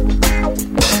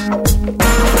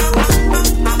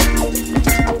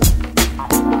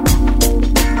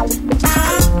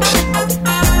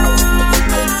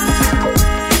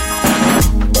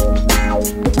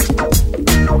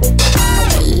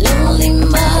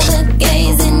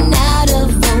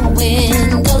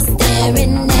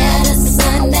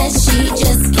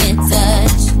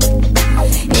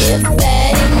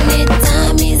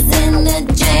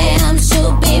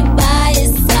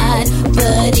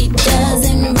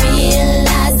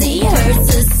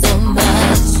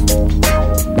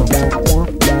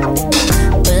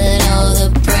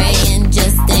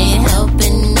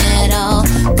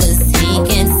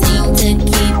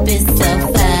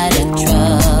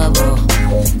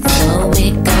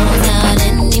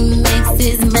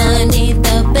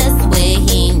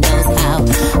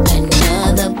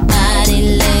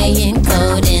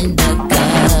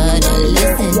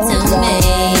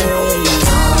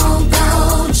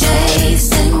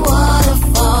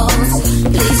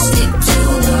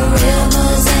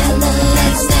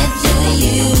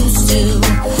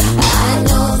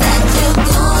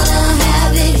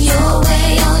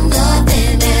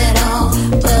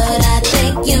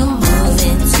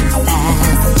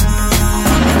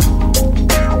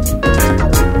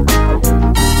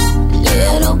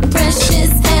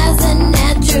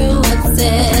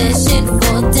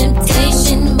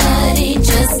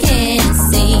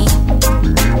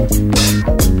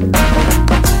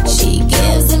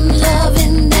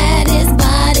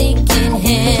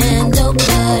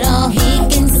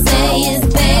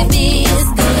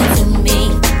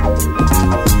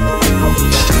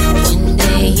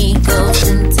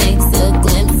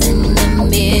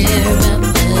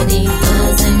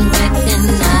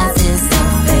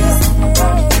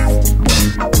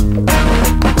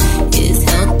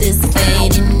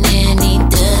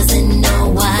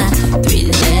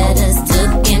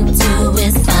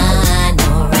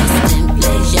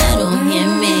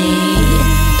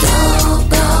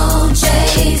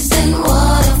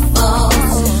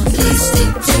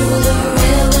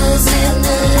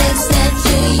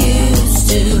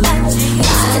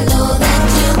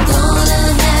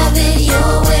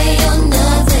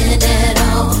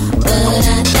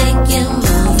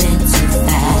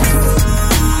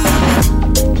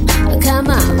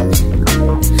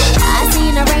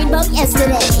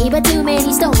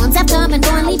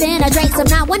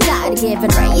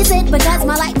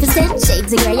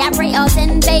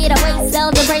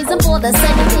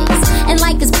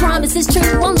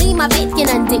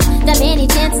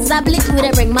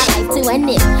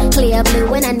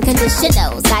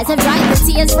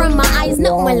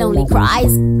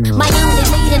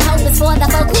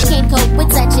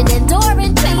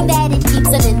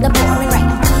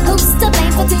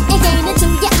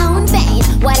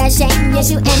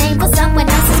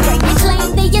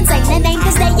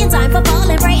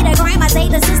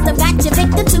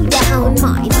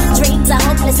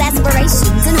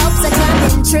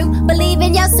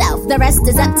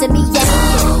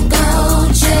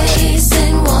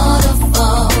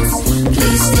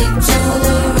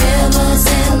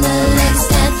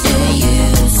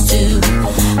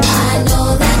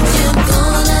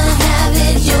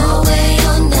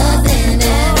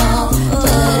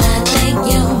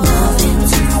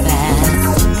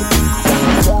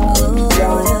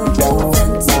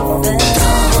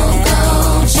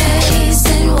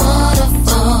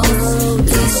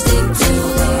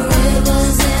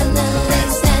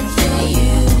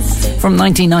 From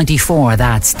 1994,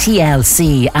 that's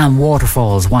TLC and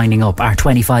Waterfalls winding up our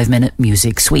 25-minute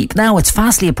music sweep. Now it's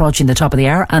fastly approaching the top of the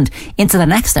hour, and into the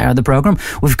next hour of the programme,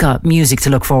 we've got music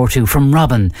to look forward to from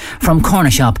Robin, from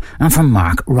Corner Shop and from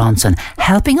Mark Ronson.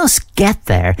 Helping us get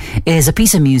there is a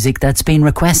piece of music that's been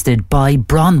requested by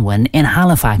Bronwyn in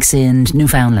Halifax in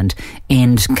Newfoundland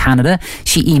in Canada.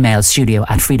 She emailed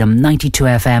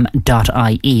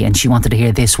studio@freedom92fm.ie and she wanted to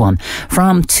hear this one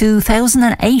from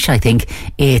 2008, I think.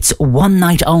 It's One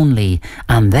Night Only,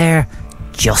 and they're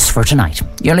just for tonight.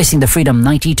 You're listening to Freedom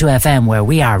 92 FM, where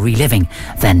we are reliving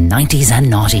the 90s and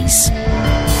noughties.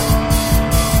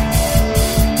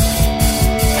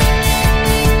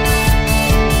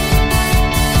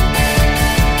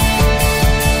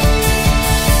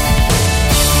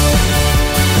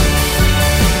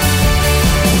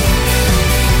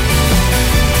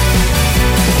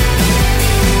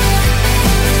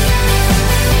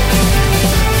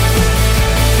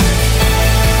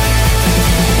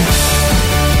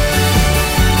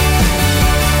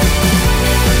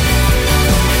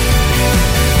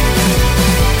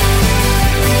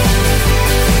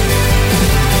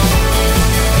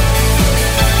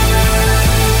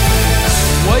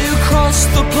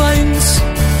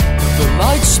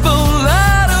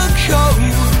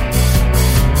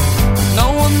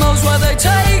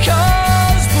 take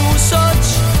us for such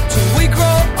till we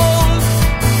grow old.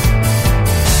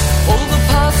 All the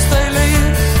paths they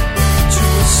lead to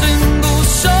a single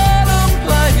solemn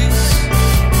place.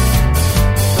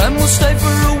 Then we'll stay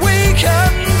for a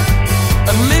weekend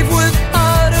and leave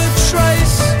without a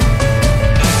trace.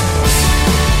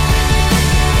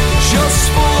 Just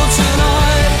for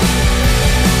tonight,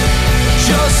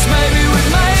 just maybe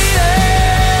we've made it.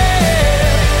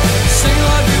 Sing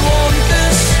like you want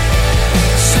this,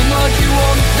 sing like you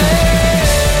want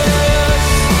this.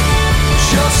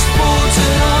 Just for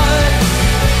tonight,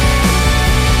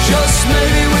 just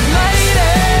maybe we've made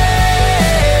it.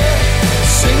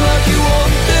 Sing like you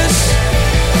want this,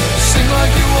 sing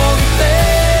like you want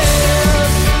this.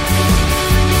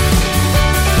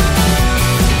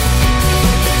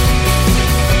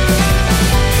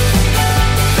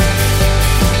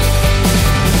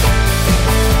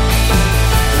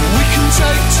 We can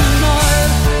take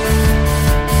tonight,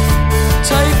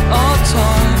 take our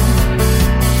time.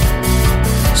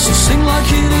 So sing like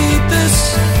you need this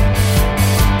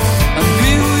and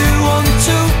be who you want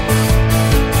to.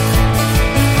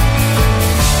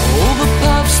 All the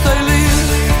paths they lead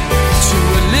to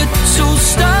a little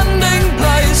standing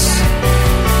place.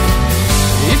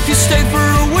 If you stay for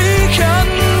a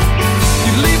weekend,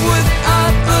 you leave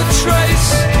without a trace.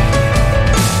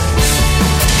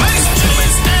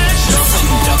 From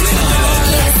Dublin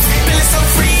Island,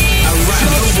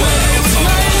 around the world,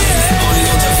 on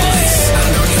your device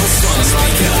and on your smart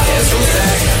speaker.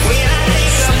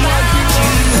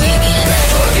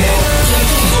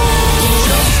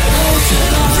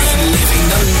 Reliving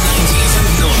the 90s and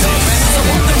noughties.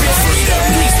 Freedom,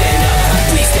 please stand up,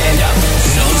 please stand up.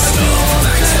 Non-stop,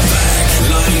 back to back,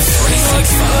 live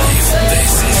 365.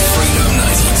 This is Freedom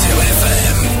 92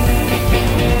 FM.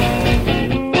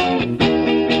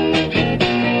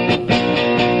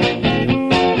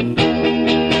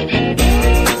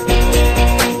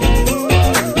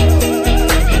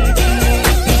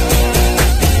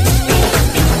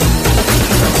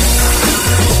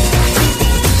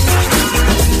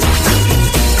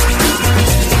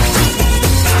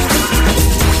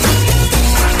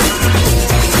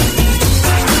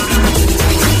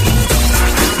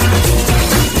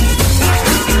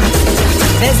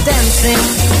 There's dancing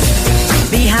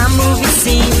behind movie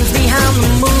scenes, behind the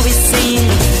movie scene.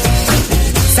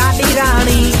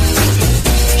 Sabirani,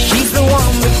 she's the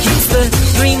one that keeps the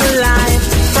dream alive.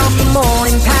 From the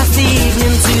morning past the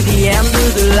evening to the end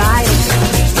of the light.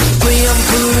 Brim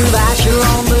food Asher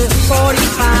on the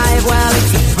 45. Well,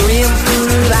 it's a brim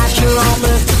food Asher on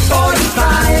the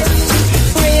 45.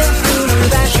 Brim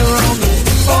food Asher on the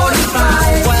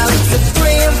 45. Well, it's a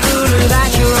brim food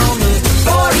Asher on the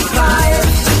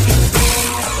 45.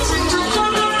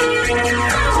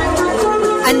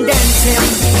 And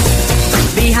dancing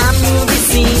behind movie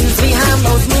scenes, behind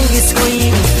those movie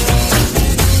screens.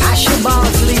 Asher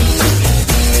Bosley,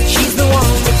 she's the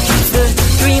one that keeps the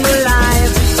dream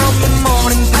alive. From the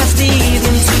morning past the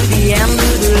evening to the end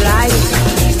of the light.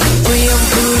 Brim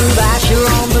food Asher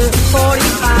on the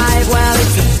 45. Well,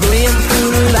 it's a brim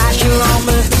food Asher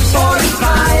on the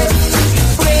 45.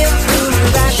 Brim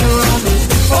food Asher on the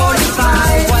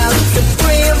 45. Well, it's a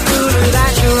brim food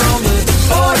Asher on the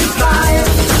 45.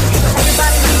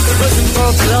 Everybody needs a bosom for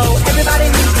a glow. Everybody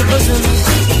needs a bosom.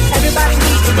 Everybody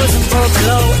needs a bosom for a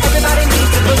glow. Everybody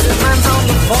needs a bosom. Mine's on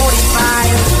the 45.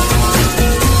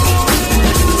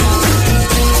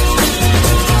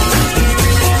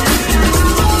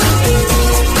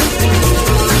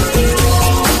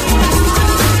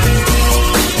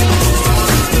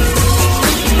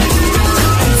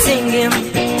 Singing,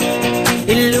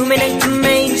 illuminate the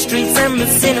main streets and the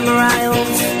cinema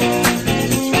aisles.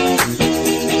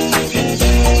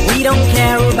 We don't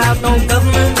care about no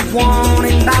government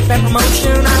warning about that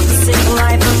promotion of the single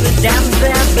life of the dams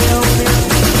they're building.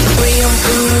 Brim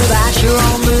food Asher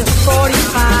on the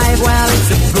 45. Well, it's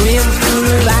a brim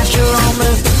food Asher on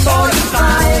the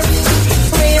 45.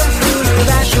 Brim food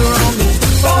Asher on the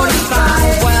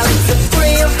 45. Well, it's a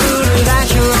brim food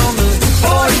Asher on the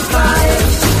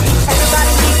 45.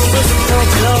 Everybody needs a bosom for a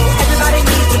glow. Everybody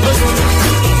needs a bosom.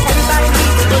 Everybody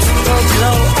needs a bosom for a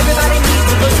glow. Everybody needs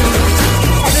a bosom.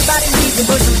 Everybody needs a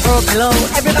bosom for a glow.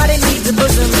 Everybody needs a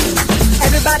bosom.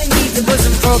 Everybody needs a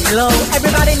bosom for a glow.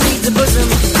 Everybody needs a bosom.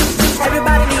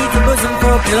 Everybody needs a bosom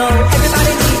for a glow.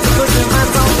 Everybody needs a bosom. I'm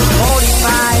on the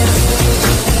 45.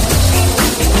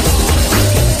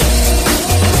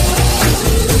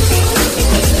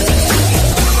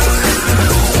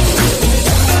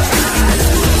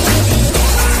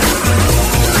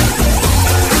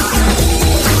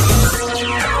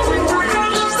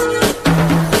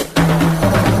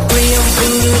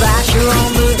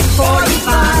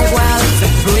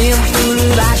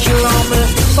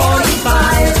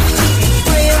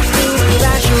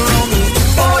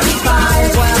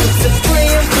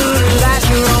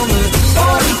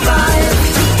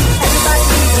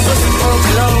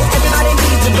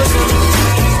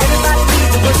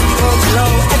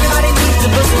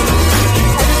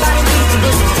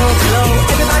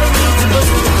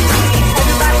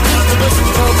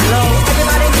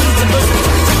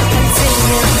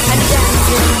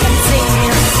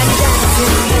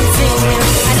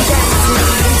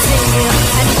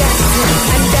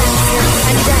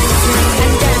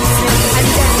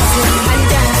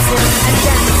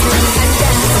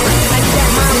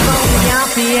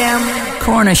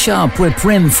 Corner shop with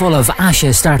brim full of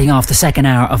ashes starting off the second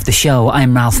hour of the show.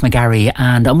 I'm Ralph McGarry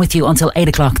and I'm with you until 8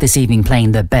 o'clock this evening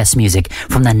playing the best music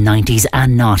from the 90s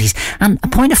and noughties. And a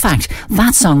point of fact,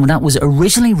 that song when that was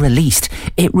originally released,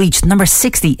 it reached number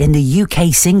 60 in the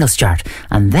UK singles chart.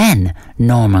 And then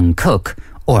Norman Cook,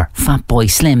 or Fatboy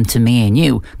Slim to Me and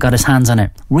You, got his hands on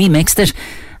it, remixed it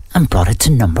and brought it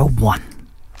to number 1.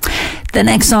 The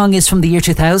next song is from the year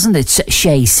 2000. It's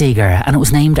Shay Seeger and it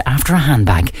was named after a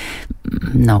handbag.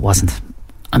 No, it wasn't.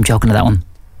 I'm joking to that one.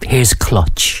 Here's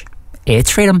Clutch.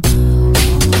 It's Freedom.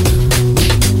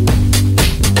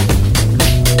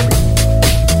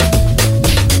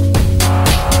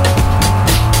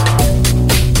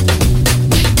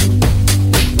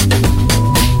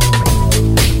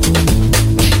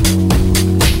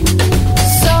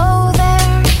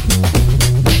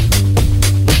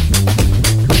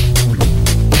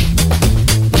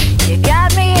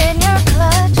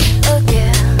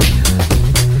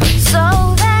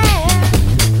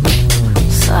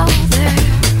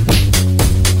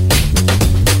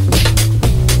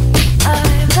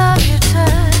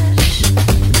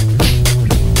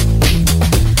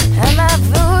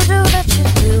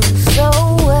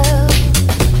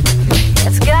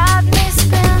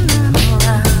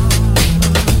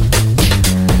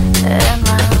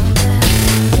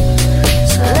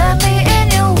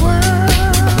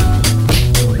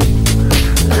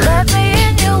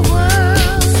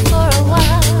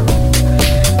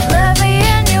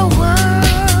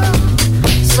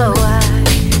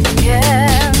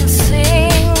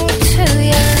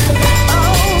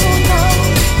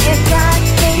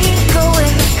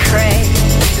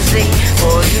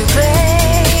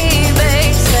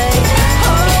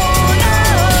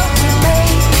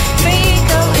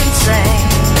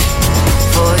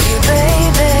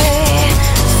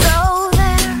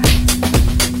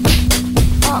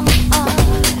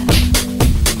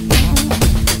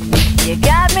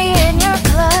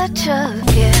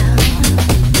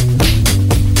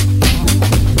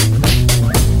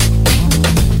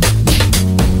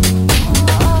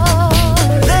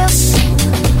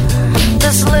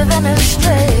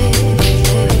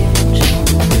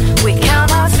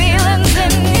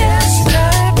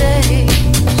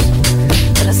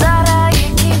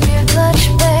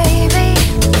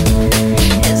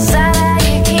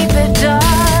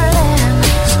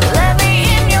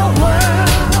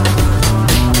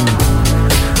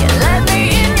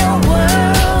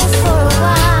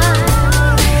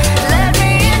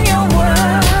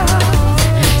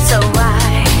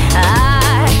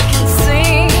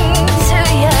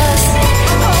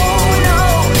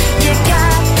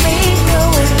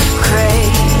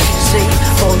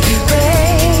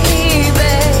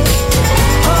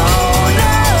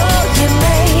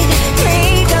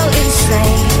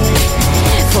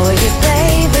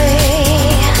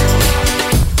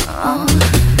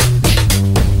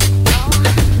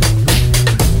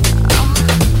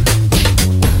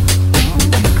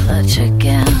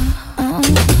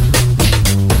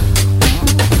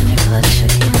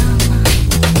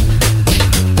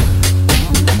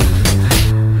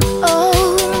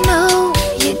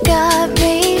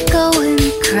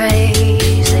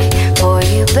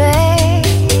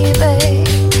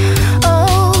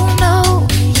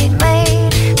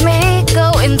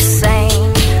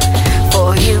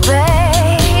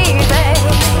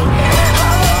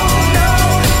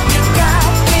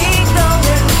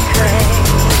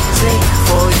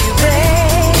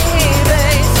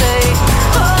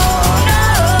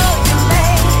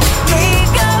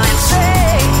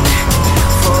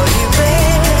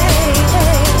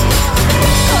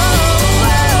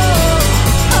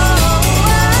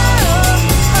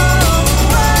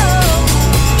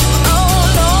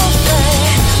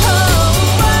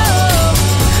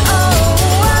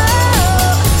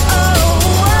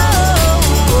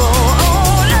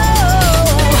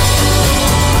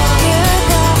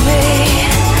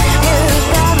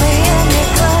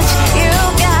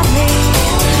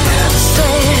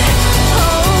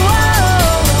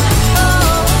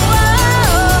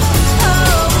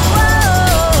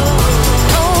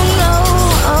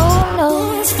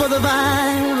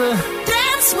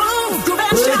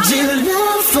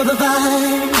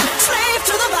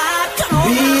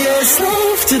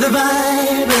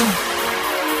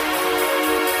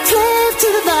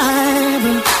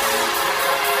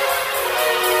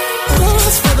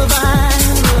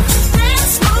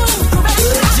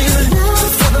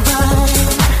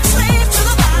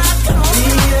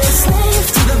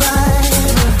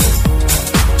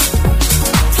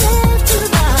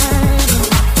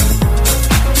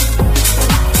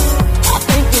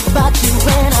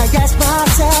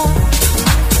 Myself,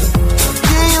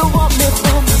 do you want me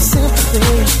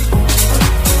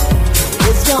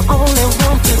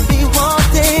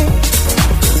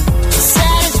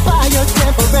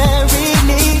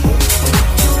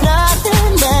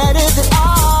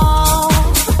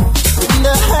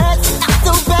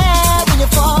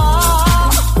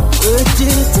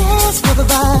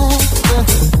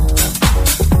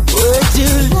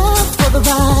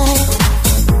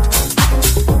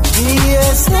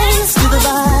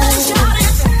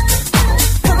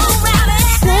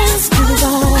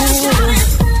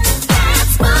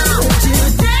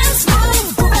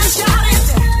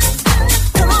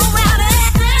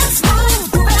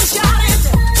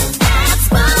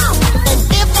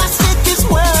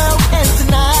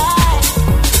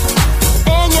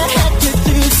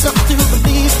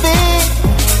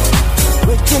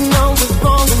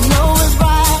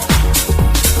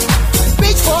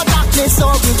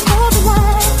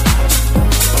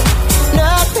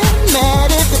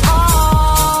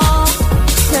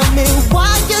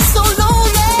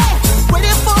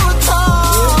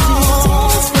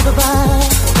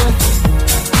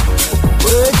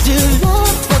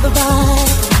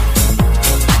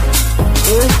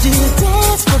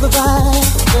the vibe?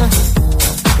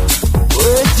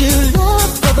 Would you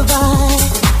love for the vibe?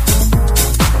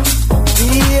 Be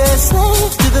a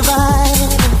slave to the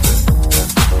vibe.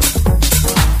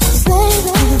 Slave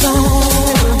to the vibe.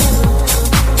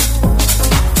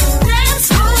 Dance,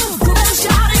 move, groove and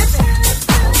shout it.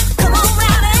 Come on,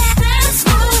 round it. Dance,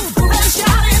 move, groove and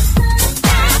shout it.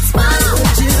 Dance, move.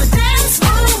 Would you dance,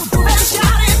 move, groove and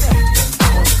shout it.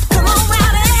 Come on,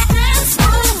 round it. Dance,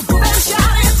 move, groove and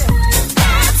shout it.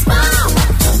 Dance, move.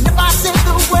 And if I said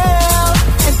the world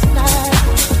and tonight,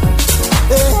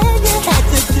 then you had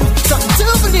to do something to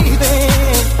believe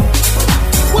in.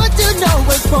 Would you know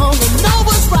what's wrong and know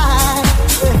what's right?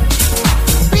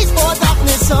 Reach for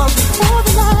darkness or before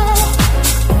the light.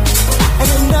 And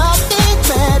then nothing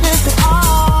matters at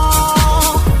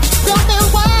all. Tell me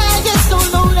why you're so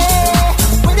lonely,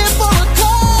 waiting for a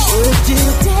call. Would you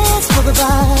dance for the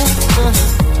vibe?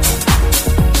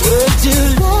 Would you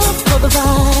love for the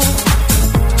vibe?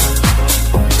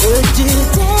 Would you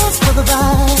dance for the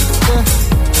vibe?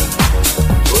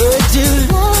 Would you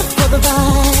love for the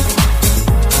vibe?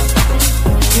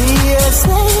 Be a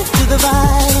slave to the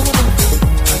vibe.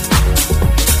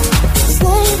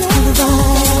 Slave to the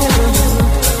vibe.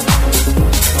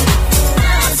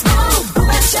 Dance, move, groove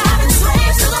and shout and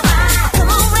slave to the vibe. Come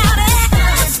on, round it.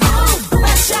 Dance, move, groove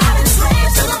and shout and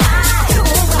slave to the vibe. Come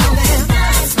on, round it.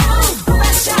 Dance, move, groove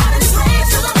and shout and slave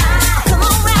to the vibe. Come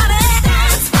on, round it.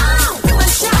 Dance, move, groove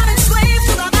and shout and slave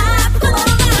to the vibe. Come on,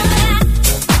 round it.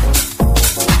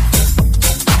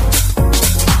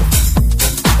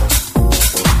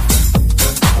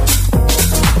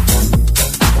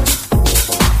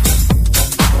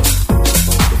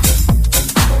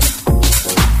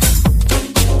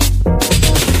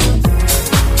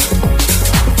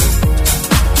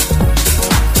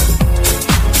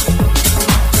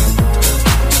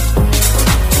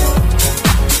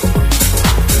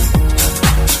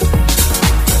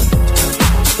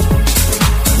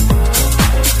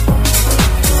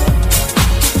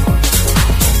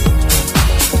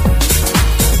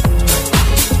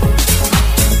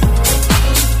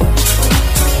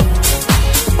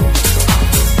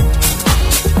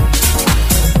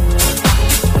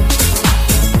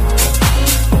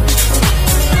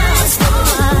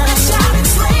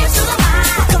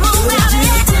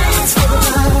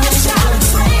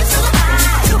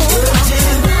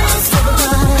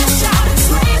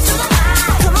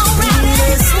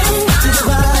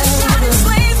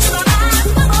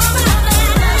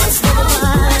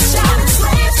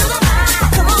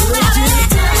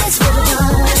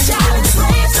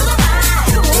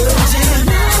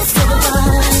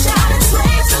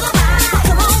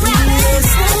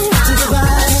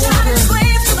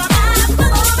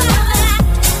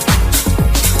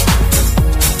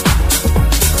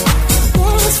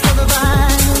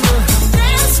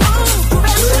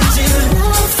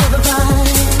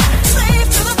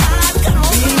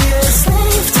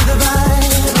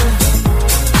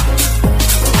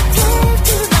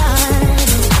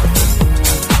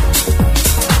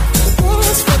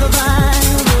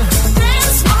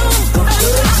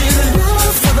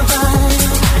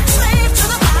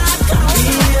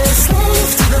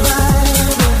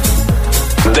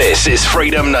 This is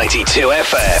Freedom 92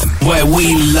 FM, where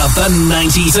we love the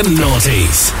 90s and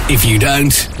noughties. If you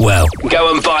don't, well,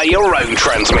 go and buy your own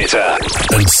transmitter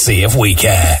and see if we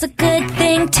care. It's a good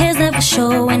thing tears never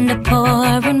show in the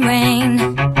pouring rain.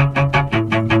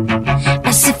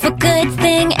 As if a good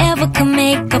thing ever can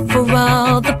make up for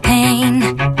all the pain.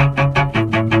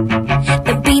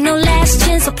 There'll be no last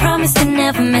chance, I promise to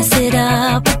never mess it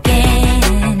up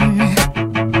again.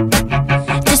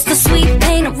 Just the sweet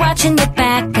pain of watching your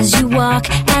back as you walk,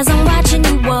 as I'm watching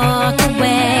you walk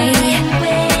away.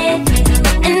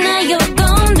 And now you're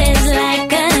gone, there's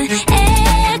like an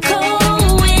echo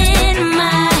in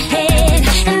my head.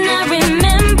 And I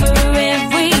remember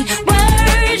every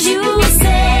word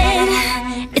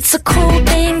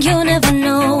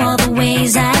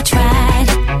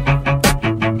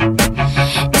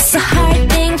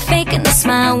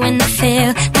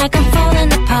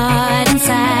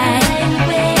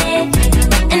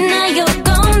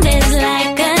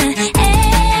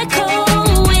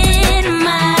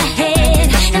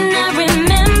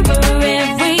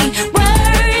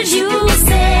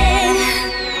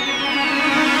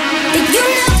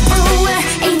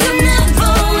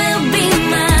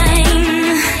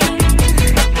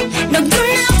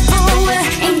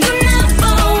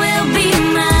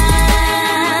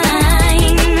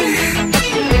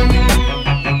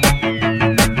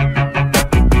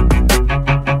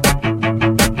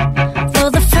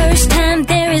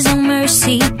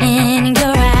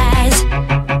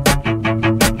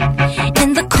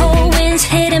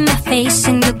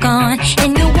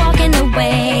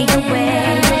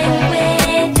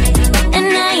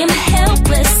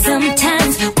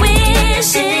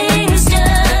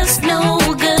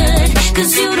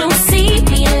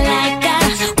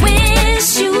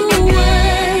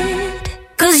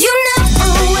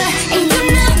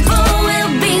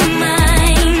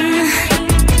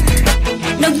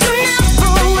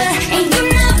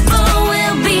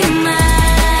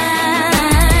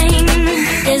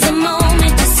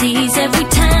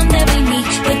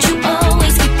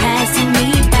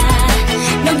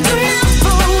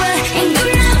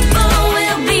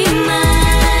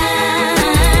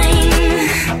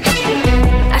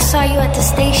the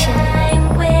station.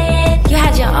 You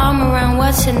had your arm around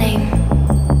what's her name?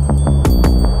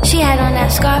 She had on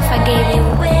that scarf I gave you.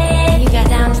 And you got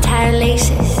down to tie her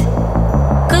laces.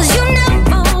 'Cause you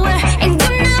never were, and you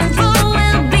never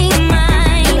will be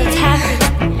mine. You looked happy,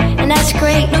 and that's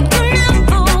great. No, you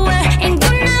never were, and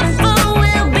you never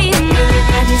will be mine.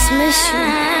 I just miss you,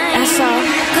 that's all.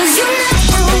 'Cause you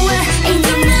never were, and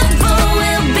you never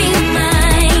will be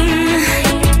mine.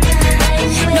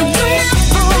 No, you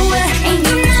never were, and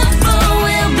you never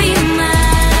will be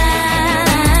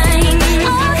mine.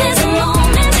 Oh, there's a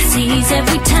moment to seize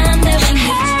every time that we meet.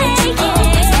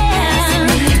 Always passing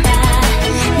me by.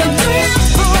 No, you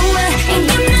never were, and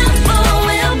you never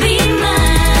will be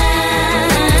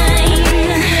mine.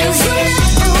 'Cause you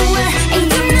never were, and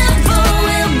you never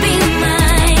will be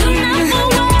mine. You never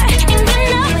were, and you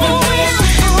never will.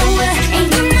 And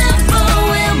you never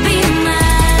will be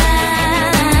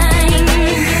mine.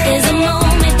 There's a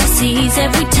moment to seize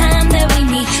every time that we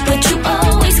meet, but you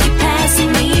always keep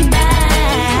passing me by.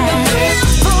 You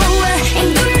never were, and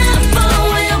you never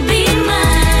will be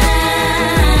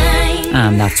mine.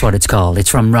 And that's what it's called. It's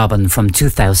from Robin from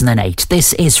 2008.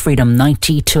 This is Freedom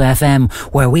 92 FM,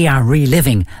 where we are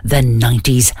reliving the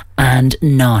 90s and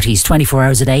noughties. 24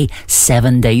 hours a day,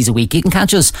 7 days a week. You can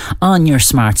catch us on your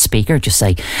smart speaker. Just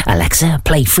say, Alexa,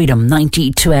 play Freedom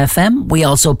 92 FM. We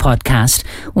also podcast.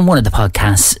 One of the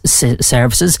podcast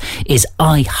services is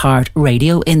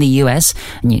iHeartRadio in the US.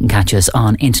 And you can catch us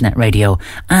on internet radio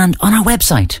and on our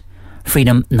website,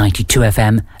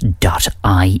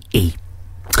 freedom92fm.ie.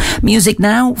 Music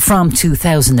now from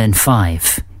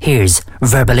 2005. Here's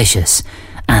Verbalicious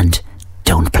and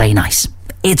Don't Play Nice.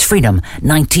 It's Freedom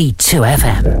 92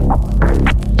 FM.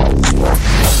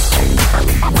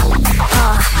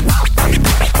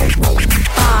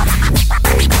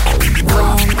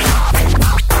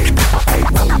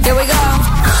 Here we go.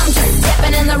 I'm just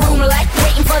stepping in the room like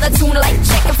waiting for the tune, like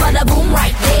checking for the boom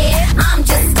right there. I'm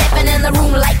just stepping in the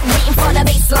room like waiting for the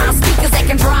bassline speakers that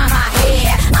can dry my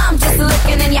hair. I'm just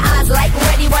looking in your eyes like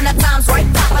ready when the time's right,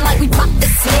 popping like we pop the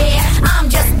snare. I'm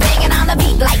just banging on the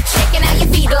beat like checking out your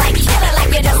feet, like killing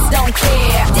like you just don't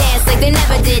care. Dance like they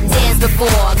never did dance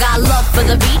before. Got love for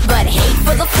the beat but hate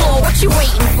for the floor. What you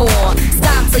waiting for?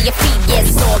 Stomp till your feet get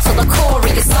sore, till the core of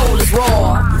your soul is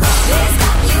raw. This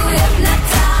got you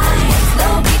hypnotized.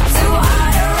 Don't be too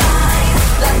hard to rise.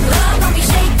 The club won't be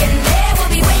shaking, there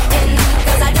will be waiting,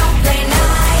 'cause I don't play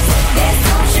nice. This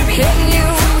tune should be hitting you,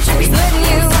 should be splitting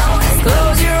you, so just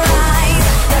close your eyes.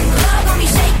 The club won't be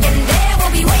shaking, there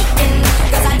will be waiting,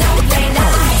 'cause I don't play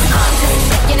nice. I'm just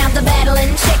checking out the battle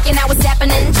and checking out what's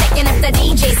happening, checking if the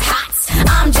DJ's hot.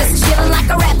 I'm just chilling like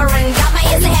a rapper and got my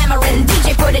ears a hammering.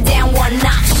 DJ put it down one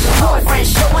notch. Boyfriend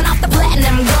showing off the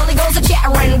platinum, girly goes a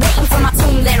chattering, waiting for my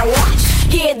tune then watch.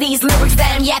 Hear these lyrics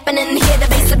that I'm yapping and hear the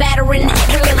bass a battering.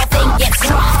 Every little thing gets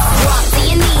dropped. Drop to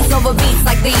your knees over beats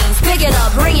like these. Pick it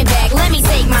up, bring it back, let me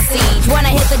take my siege. When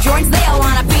I hit the joints, they all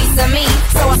want a piece of me.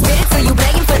 So I spit it till you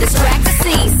begging for this track to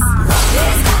cease.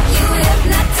 This got you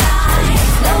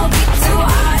hypnotized. Don't be too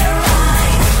hard to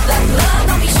rise. The club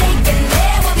won't be shaking,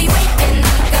 there will be waiting,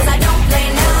 'cause I don't play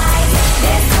nice.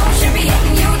 This tune should be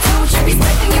hitting you, tune should be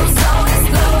splitting you, so just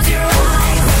close your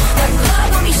eyes. The club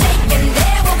won't be shaking,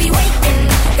 there will be waiting,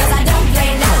 'cause I don't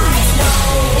play nice. No.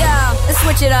 Yeah, let's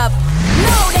switch it up.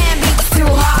 No damn beat's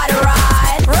too hard to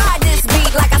ride. Ride this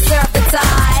beat like I surf the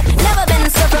tide. Never been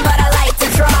surfing, but I like to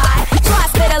try. Try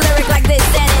spit a lyric like this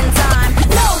and in time.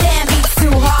 No damn beat's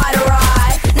too hard to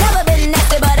ride. Never been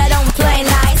nasty, but I don't play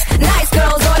nice. Nice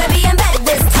girls ought to be embedded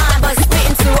this time, but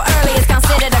spitting too early is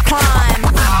considered a crime.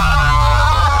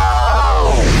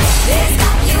 This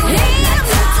got you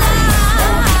hypnotized.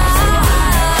 Don't be too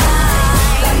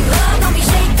hard. The club won't be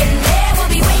shaking, there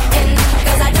will be waiting,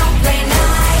 'cause I don't play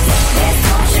nice. This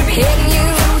tune should be hitting you,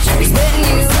 should be spitting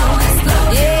you, so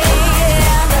explode.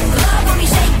 Yeah, the club won't be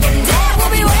shaking, there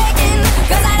will be waiting,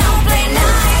 'cause I don't play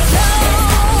nice. No,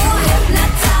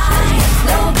 hypnotized.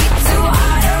 Don't be too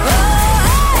hard to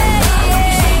ride.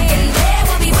 Shaking, there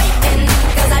will be waiting,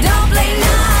 'cause I don't play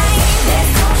nice. This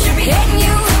tune should be hitting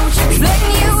you, should be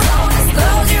splitting you, so just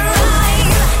close your eyes.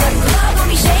 The club won't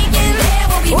be shaking, there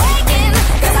will be waiting,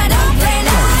 'cause I don't play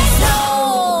nice. No.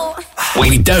 We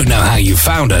don't know how you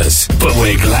found us, but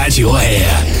we're glad you're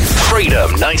here.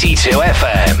 Freedom 92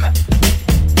 FM.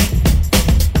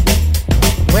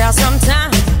 Well,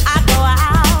 sometimes I go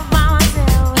out by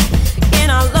myself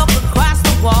and I look across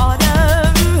the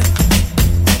water,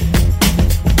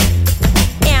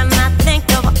 and I think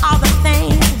of all the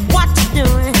things what you're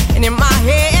doing, and in my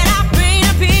head I paint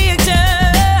a picture.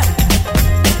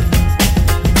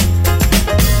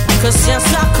 'Cause since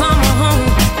I come home,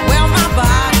 well, my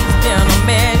body's been a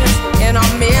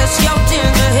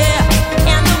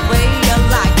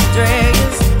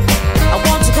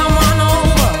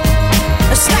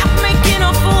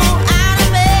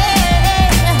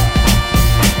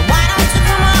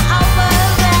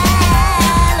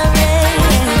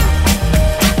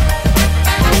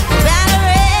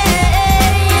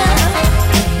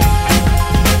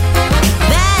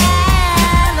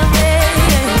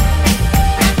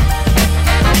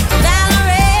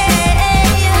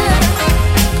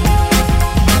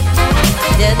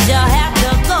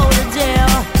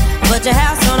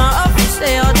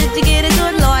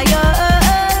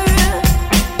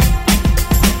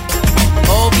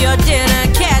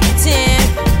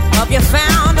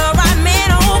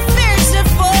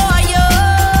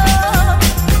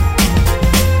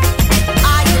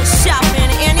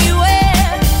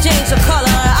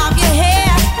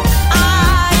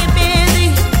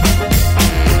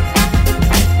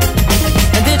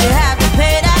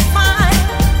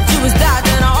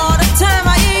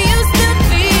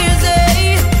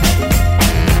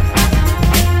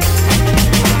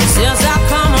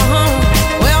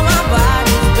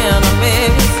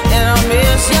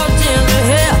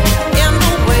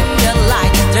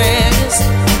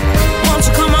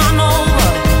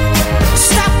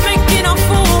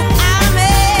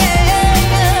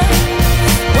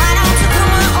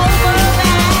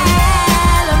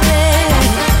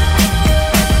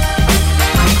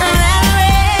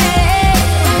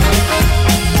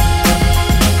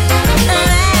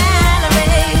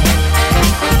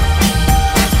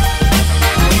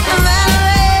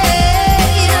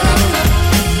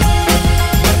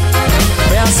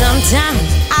Sometimes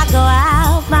I go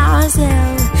out by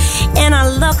myself and I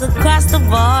look across the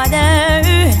water,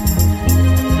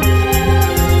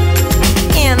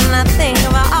 and I think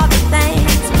about all the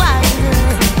things why,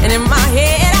 and in my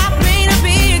head I paint a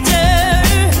picture.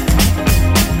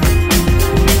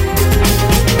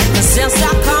 Since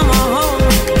I come home,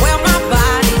 well my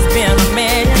body's been a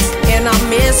mess, and I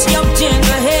miss your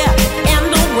ginger hair and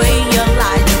the way you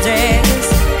like to dress.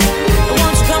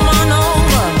 Won't you come on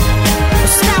over?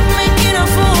 Stop making a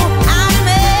fool out of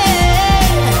me.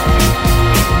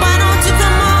 Why don't you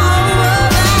come on over,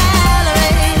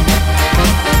 Valerie?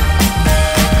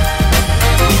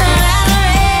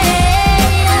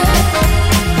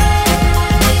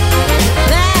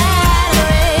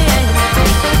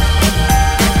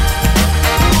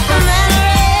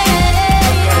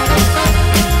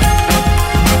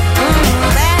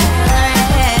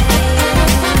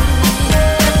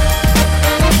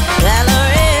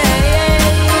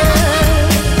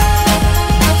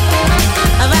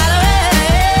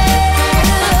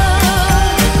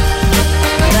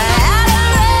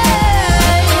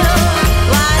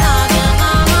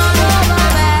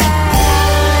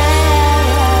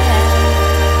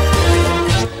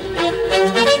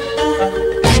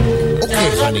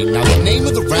 Honey, now the name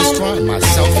of the restaurant and my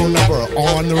cell phone number are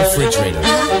on the refrigerator.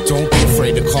 Don't be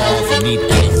afraid to call if you need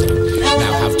anything.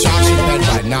 Now have Josh in bed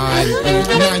by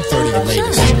 9:30 the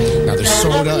latest. Now there's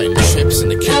soda and chips in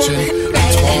the kitchen, a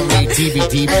Atari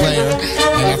DVD player,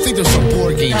 and I think there's some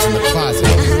board games in the closet.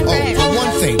 Oh, but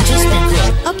one thing, just be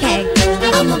good. Okay.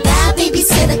 I'm a bad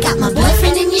babysitter, got my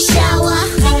boyfriend in your shower.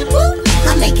 Woo.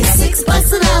 I'm making $6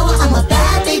 an hour. I'm a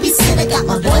bad babysitter, got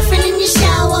my boyfriend in your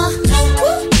shower.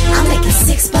 Woo. I'm making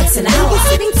 $6 an hour.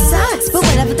 Babysitting sucks, but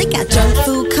whatever. They got junk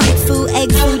food, kung fu,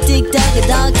 egg food, dig dug, a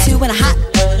dog too, and a hot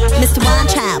Mr. Wine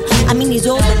Child. I mean, he's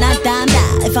old but not dying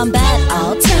out. If I'm bad,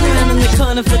 I'll turn around in the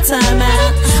corner for time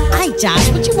out. Alright, Josh,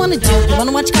 what you wanna do? You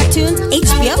wanna watch cartoons?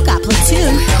 HBO got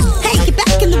Platoon. Hey, get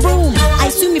back in the room. I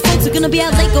assume your folks are gonna be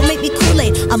out late. Go make me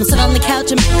Kool-Aid. I'ma sit on the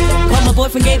couch and while my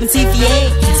boyfriend gave him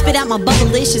CVA. Spit out my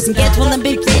bubblicious and get one of them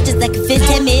big fridges that can fit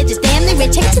 10 midgets. Damn, they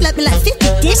rich. Hate to let me like 50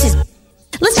 dishes.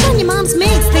 Let's join your mom's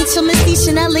mix. Thinks she'll miss these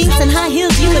Chanel links and high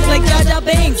heels. You look like Jar Jar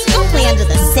Binks. Don't play under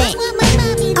the sink.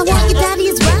 I want your daddy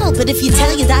as well, but if you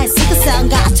tell your dad sickle cell,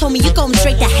 God told me you're going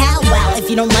straight to hell. Well, if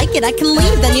you don't like it, I can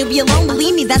leave. Then you'll be alone.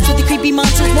 Believe me, that's what the creepy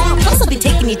monsters want. Plus, I'll be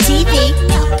taking your TV.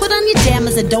 Put on your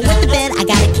jammies and don't wet the bed. I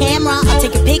got a camera. I'll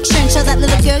take a picture and show that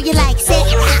little girl you like, Sarah.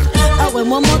 Oh,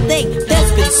 and one more thing.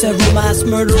 There's been several mass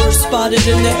murderers spotted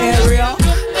in the area.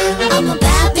 I'm a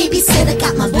bad babysitter,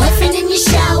 got my boyfriend in your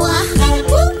shower.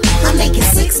 Woo. I'm making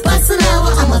 $6 an hour.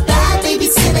 I'm a bad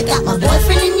babysitter, got my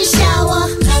boyfriend in your shower.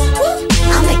 Woo.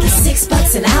 I'm making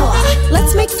 $6 an hour.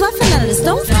 Let's make fluffing out of this.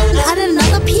 Don't add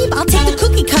another peep. I'll take the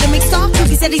cookie cutter, make soft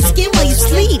cookies out of skin while you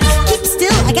sleep. Keep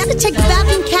still. I gotta check the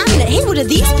bathroom cabinet. Hey, what are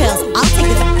these pills? I'll take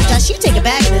the Josh, you take a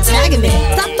bag and it's tagging me.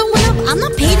 Stop throwing up. I'm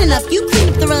not paid enough. You clean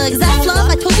up the rug. Is that fluff?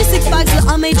 I told you 6 boxes of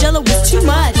almond jello was too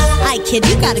much. Alright, kid,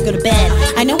 you gotta go to bed.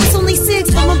 I know it's only 6,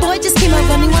 but my boy just came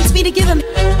over and he wants me to give him.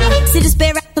 Sit his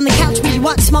bare ass on the couch while you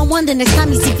watch Small Wonder. Next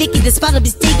time you see Vicky, the spot will be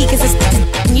sticky cause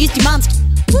it's used your mom's.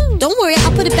 Don't worry,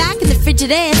 I'll put it back in the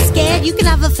Frigidaire. Scared, you can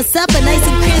have it for supper, nice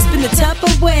and crisp in the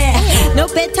Tupperware. No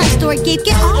bedtime story, Gabe,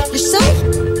 get off your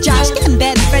sofa. Josh, get in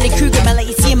bed, Freddy Krueger, but let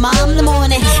you see your mom in the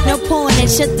morning. No porn and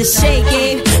shut the shade,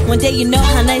 Gabe. One day you know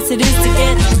how nice it is to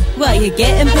get, well, you're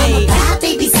getting paid. I'm a bad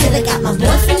babysitter, got my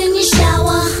boyfriend in your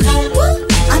shower. Woo.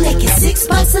 I'm making $6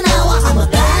 an hour. I'm a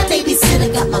bad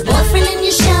babysitter, got my boyfriend in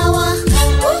your shower.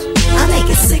 Woo. I'm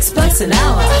making $6 an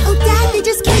hour. Oh, Dad, they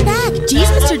just came back. Jeez,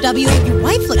 Mr. W, your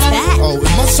wife looks bad. Oh, it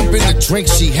must have been the drink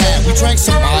she had. We drank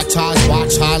some Mai Tais,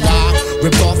 watched High Live,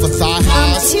 ripped off a thigh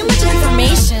high. Too much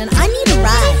information. I need a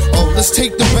ride. Oh, let's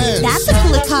take the Benz. That's the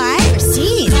coolest car I ever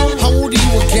seen. How old are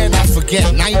you again? I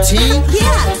forget. 19?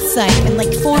 Yeah, it's like in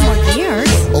like 4 more years.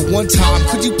 Oh, one time,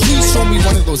 could you please show me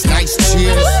one of those nice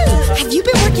chairs? Woo! Have you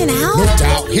been working out? No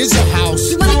doubt. Here's your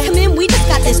house. You wanna come in? We just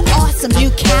got this awesome new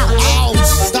couch. Ouch!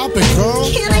 Stop it, girl.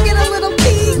 Can I get a little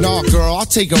peek? Nah, girl, I'll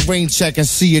take a rain check and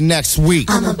see you next week.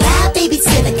 I'm a bad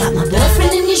babysitter, got my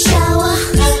boyfriend in your shower.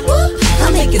 Woo.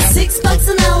 I'm making $6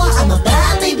 an hour. I'm a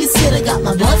bad babysitter, got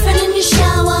my boyfriend in your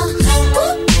shower.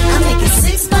 Woo. I'm making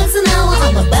 $6 an hour.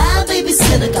 I'm a bad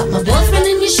babysitter, got my boyfriend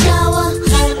in your shower.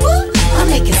 Woo. I'm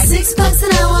making $6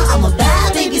 an hour. I'm a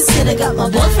bad babysitter, got my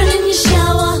boyfriend in your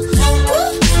shower.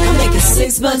 Woo. I'm making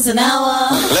 $6 an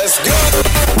hour. Let's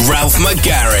go. Ralph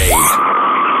McGarry.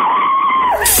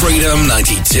 Freedom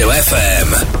 92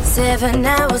 FM. 7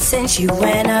 hours since you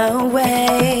went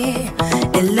away.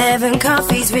 11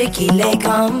 coffees, Ricky Lake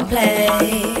on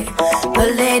play.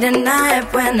 But late at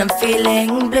night when I'm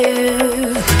feeling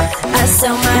blue, I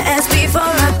sell my ass before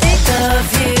I think of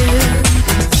you.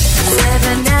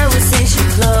 7 hours since you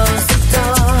closed the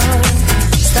door.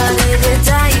 Started to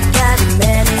die, you got a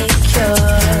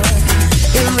manicure.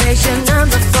 Erase your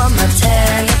number from my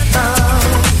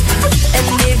telephone. And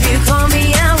if you call me,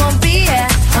 I won't be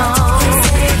at home.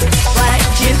 Why'd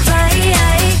you cry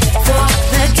for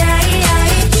the guy?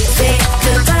 Say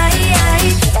goodbye,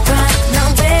 run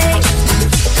away.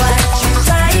 Why'd you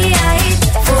cry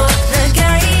for the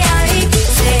guy?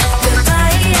 Say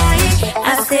goodbye.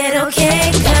 I said okay,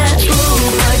 'cause ooh,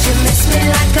 boy, you miss me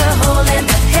like a hole in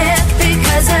the head.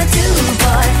 Because I do,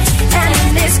 boy,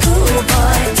 and it's cool,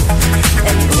 boy.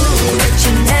 And ooh, but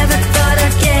you never thought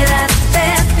I'd get out of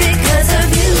bed because of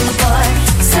you, boy.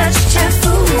 Such a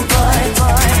fool, boy,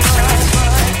 boy.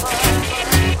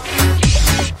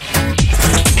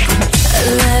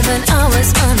 11 hours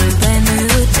on a brand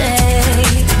new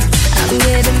day. I'm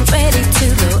getting ready to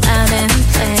go out and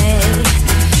play.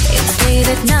 It's late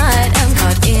at night, I'm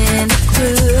caught in a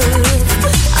groove.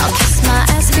 I'll kiss my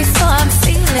ass before I'm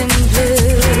feeling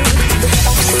blue.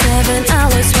 7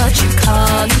 hours, what you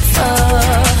calling for?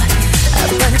 A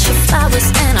bunch of flowers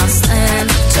and I'll slam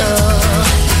the door.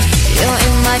 You're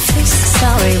in my face,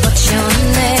 sorry, what's your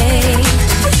name?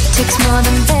 Takes more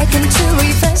than begging to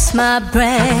reverse my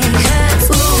brain.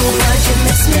 Ooh, but you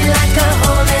miss me like a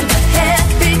hole in the head.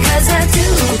 Because I do,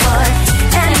 boy,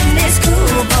 and it's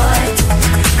cool, boy.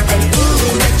 And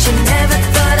ooh, but you never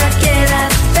thought I'd get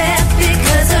out of bed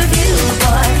because of you,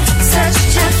 boy.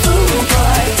 Such a fool,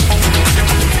 boy.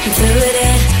 I'm through with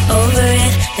it, over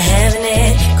it, I'm having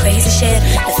it. Crazy shit,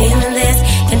 I'm feeling this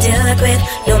until I quit.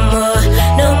 No more,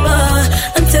 no more.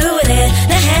 I'm through with it,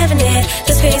 not having it.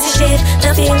 This crazy shit,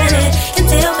 not feeling it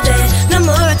until we're dead. No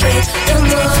more, I quit. No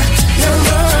more, no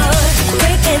more.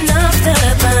 Breaking off the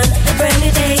bond, a brand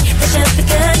new day has just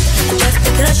begun. Just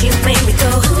because you made me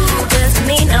go, doesn't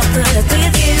mean I'll put up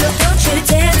with you. Don't you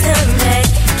dare turn back.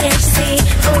 Can't you see?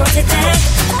 I won't take that.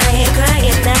 I ain't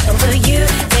crying not over you.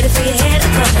 Get it for your head, I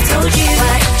thought I told you.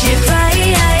 Why'd you cry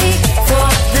for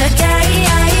the guy?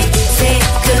 Say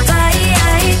goodbye,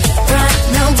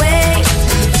 run away.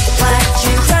 Why'd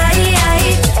you cry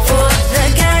for the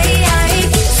guy?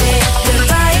 Say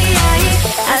goodbye.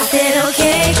 I said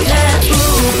okay, 'cause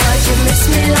ooh, boy, you miss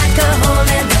me like a hole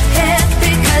in the head.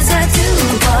 Because I do,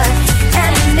 boy,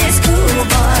 and it's cool,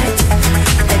 boy.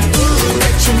 And ooh,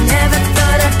 but you never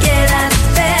thought I'd get out of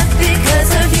bed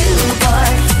because of you, boy.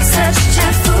 Such a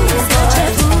fool, boy.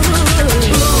 Ooh,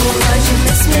 boy, you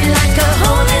miss me like a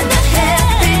hole in the head.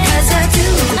 Because I do,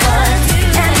 boy,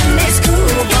 and it's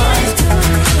cool, boy.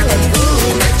 And ooh,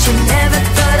 but you never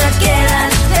thought I'd get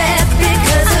out of bed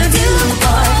because of you,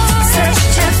 boy.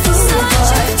 Such a fool,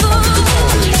 boy.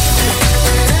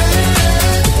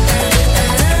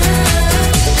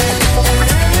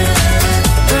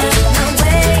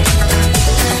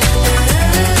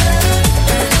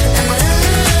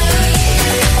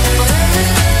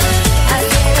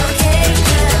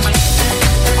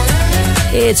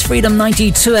 It's Freedom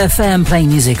 92 FM playing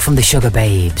music from the Sugar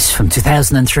Babes from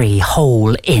 2003,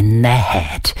 Hole in the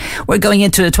Head. We're going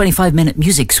into a 25-minute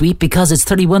music sweep because it's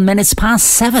 31 minutes past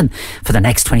 7. For the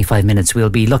next 25 minutes, we'll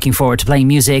be looking forward to playing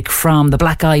music from the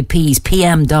Black Eyed Peas,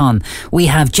 PM Dawn. We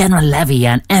have General Levy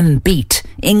and M Beat.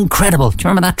 Incredible. Do you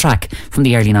remember that track from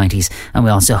the early 90s? And we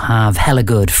also have Hella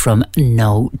Good from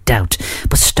No Doubt.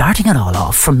 But starting it all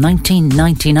off from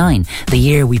 1999, the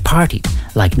year we partied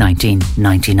like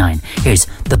 1999. Here's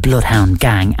the Bloodhound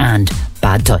Gang and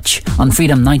Bad Touch on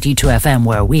Freedom 92 FM,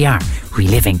 where we are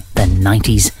reliving the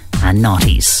 90s and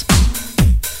noughties.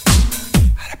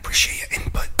 I'd appreciate your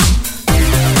input.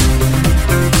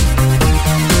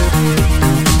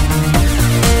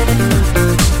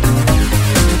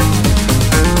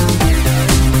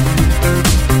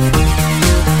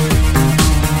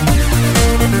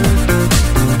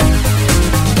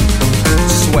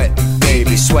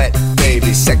 Sweat,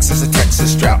 baby, sex is a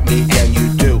Texas drought. Me and you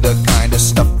do the kind of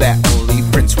stuff that only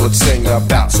Prince would sing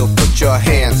about. So put your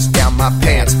hands down my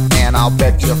pants and I'll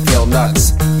bet you feel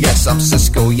nuts. Yes, I'm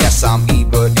Cisco, yes, I'm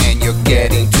Ebert, and you're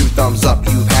getting 2 thumbs up.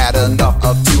 You've had enough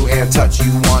of 2-hand touch.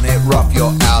 You want it rough,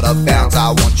 you're out of bounds.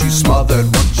 I want you smothered,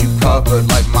 want you covered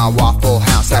like my Waffle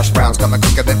House. Hash browns coming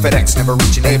quicker than FedEx, never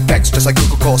reaching apex. Just like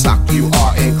Coca-Cola stock, you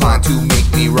are inclined to make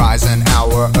me rise an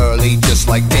hour early, just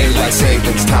like daylight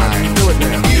savings time. Do it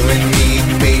now. You and me,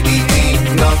 baby,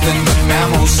 ain't nothing but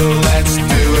mammals, so let's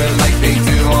do it like they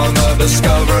do on the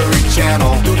Discovery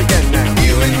Channel. Do it again now.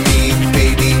 You and me,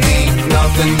 baby, ain't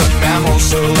nothing but mammals,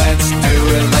 so let's do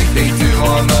it like they do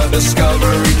on the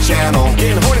Discovery Channel.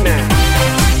 Getting horny now.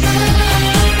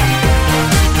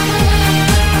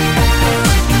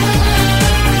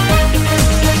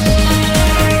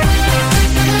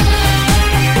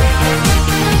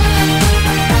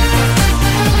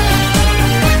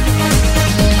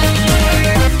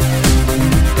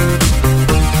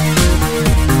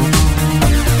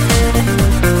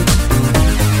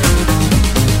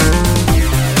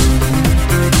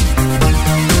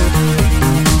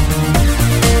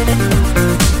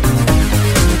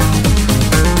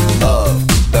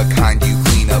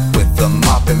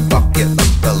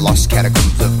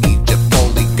 Catacombs of Egypt,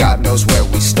 only God knows where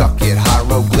we stuck it.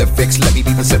 Hieroglyphics, let me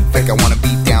be Pacific. I wanna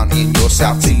be down in your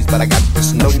South Seas, but I got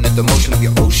this notion that the motion of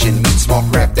your ocean meets small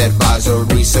craft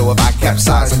advisory. So if I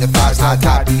capsize and defies high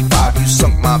tide B5, you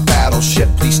sunk my battleship.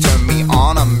 Please turn me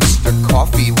on. I'm Mr.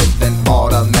 Coffee with an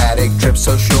automatic drip.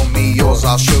 So show me yours,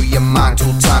 I'll show you mine.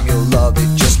 Till time you'll love it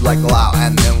just like Lao,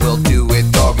 and then we'll do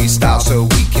it doggy style so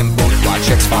we can both watch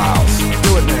X-Files.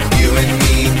 Do it now. You and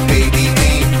me, baby,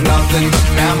 ain't nothing but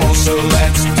mammals, so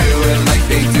let's do it like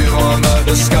they do on the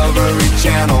Discovery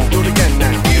Channel. Do it again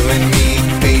now. You and me,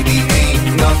 baby,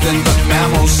 ain't nothing but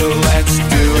mammals, so let's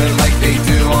do it like they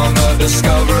do on the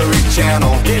Discovery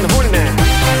Channel. Getting horny now.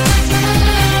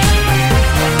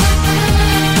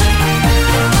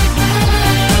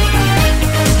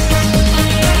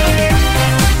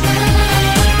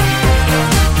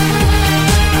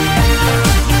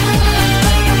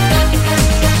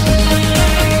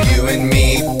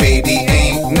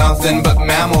 Nothing but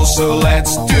mammals, so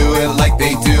let's do it like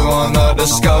they do on the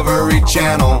Discovery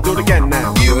Channel. Do it again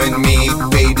now. You and me,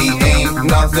 baby, ain't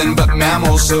nothing but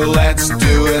mammals, so let's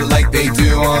do it like they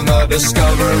do on the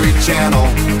Discovery Channel.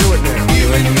 Do it now.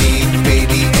 You and me,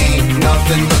 baby, ain't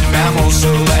nothing but mammals,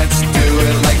 so let's do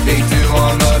it like they do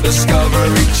on the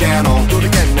Discovery Channel. Do it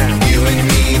again now. You and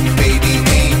me, baby,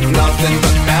 ain't nothing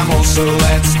but mammals, so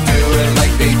let's do it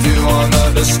like they do on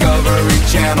the Discovery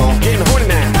Channel. Getting horny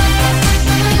now.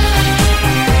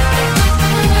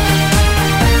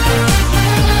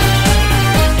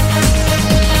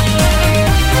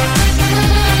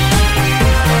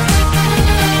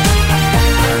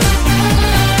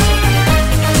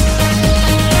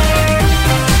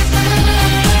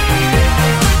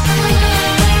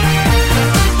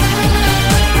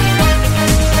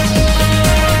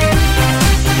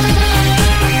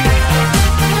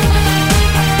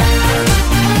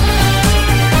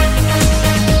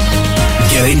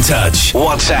 Get in touch.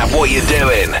 WhatsApp what you're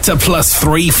doing to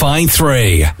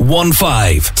 +353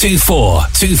 1524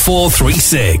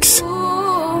 2436.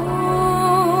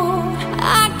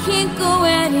 I can't go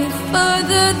any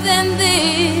further than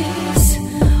this.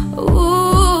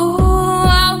 Ooh,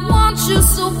 I want you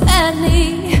so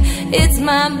badly. It's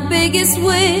my biggest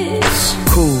wish.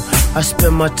 Cool, I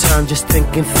spend my time just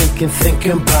thinking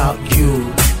about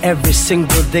you. Every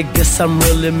single day, guess I'm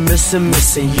really missing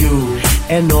you.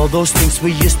 And all those things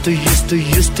we used to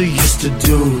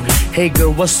do. Hey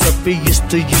girl, what's up? It used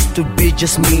to be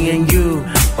just me and you.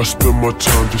 I spend my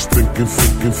time just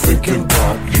thinking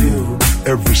about you.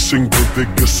 Every single day,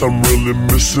 guess I'm really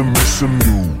missing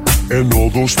you. And all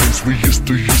those things we used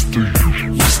to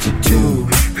do.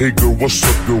 Hey girl, what's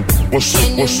up, yo? What's up, Can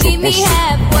you what's up, meet me what's up?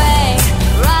 halfway?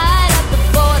 Right at the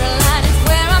borderline is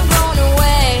where I'm going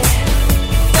away.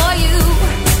 For you,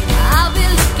 I'll be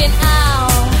looking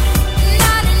out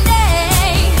night and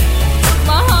day. Put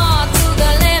my heart to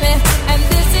the limit, and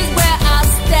this is where I'll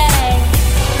stay.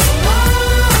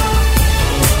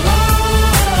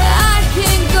 I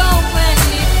can't go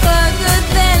any further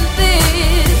than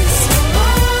this.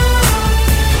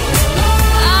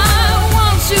 I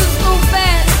want you so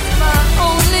bad, it's my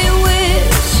only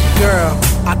wish. Girl,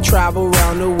 I travel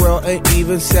around the world and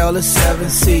even sail the 7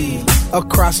 seas.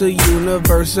 Across the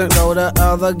universe and go to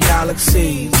other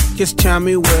galaxies. Just tell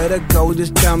me where to go,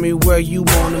 just tell me where you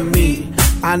wanna meet.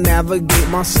 I navigate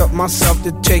myself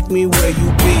to take me where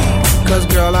you be. Cause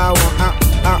girl, I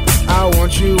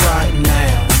want you right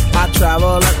now. I travel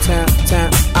uptown,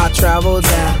 I travel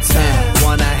downtown.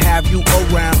 Wanna have you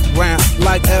around,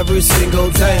 like every single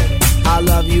day. I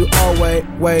love you always,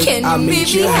 wait, Can I'll you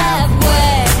meet you halfway.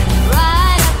 halfway?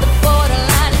 Right at the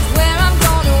borderline is where I'm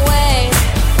going away.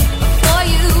 For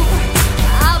you,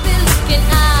 I'll be looking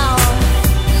out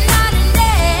night and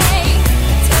day.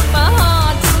 Took my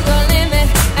heart to the limit,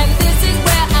 and this is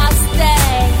where I'll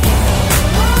stay.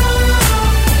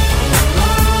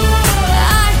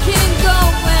 I can't go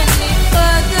any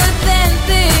further than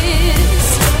this.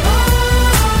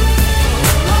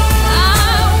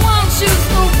 I want you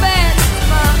so bad, it's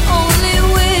my only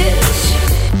wish.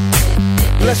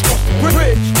 Let's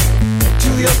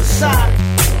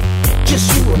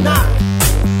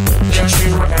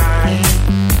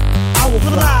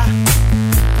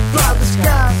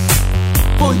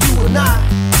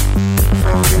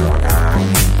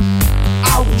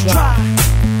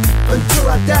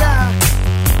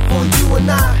and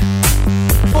I.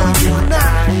 For you and I.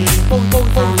 For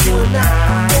you and I.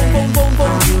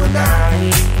 For you and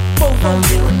I. For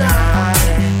you and I.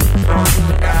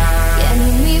 Can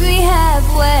you meet me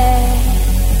halfway?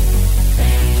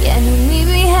 Can you meet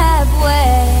me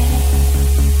halfway?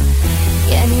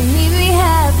 Can you meet me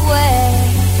halfway?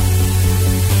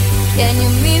 Can you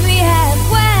meet me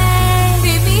halfway?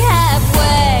 Meet me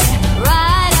halfway.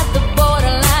 Right at the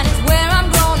borderline is where I'm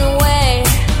going away.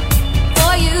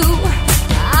 For you,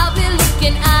 I'll be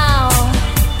looking out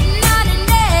night and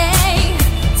day.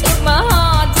 Took my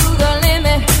heart to the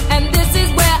limit, and this is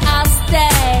where I'll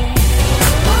stay.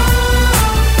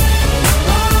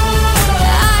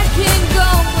 I can't go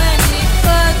any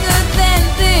further than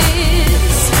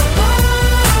this.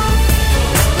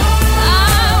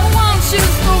 I want you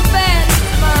so bad,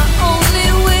 it's my only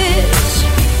wish.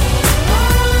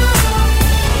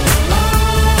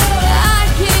 I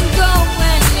can't go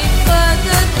any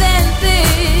further than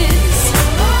this.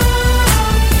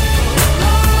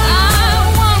 I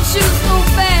want you so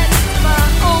bad, it's my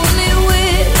only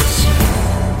wish.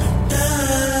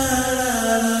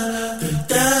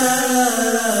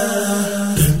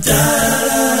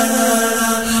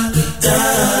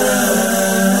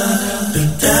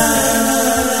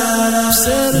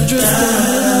 Set adrift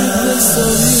on the bliss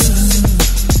of you.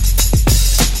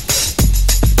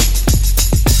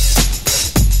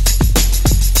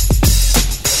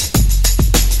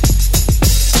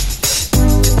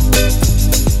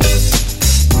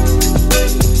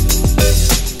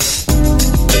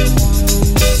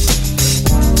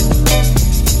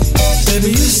 Baby,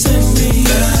 you send me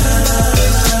out.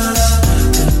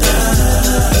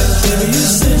 Baby, you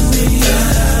send me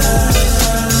out.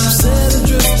 Set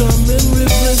adrift on memory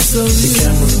bliss of you. The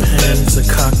camera pans a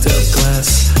cocktail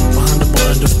glass behind a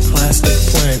blind of plastic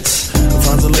plants. I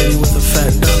found a lady with a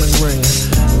fat diamond ring.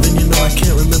 Then you know I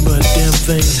can't remember a damn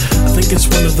thing. I think it's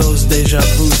one of those deja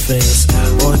vu things,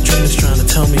 or a dream is trying to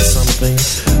tell me something.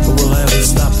 But will I ever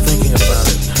stop thinking about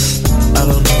it? I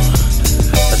don't know.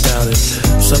 I doubt it.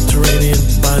 Subterranean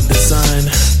by design.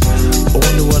 I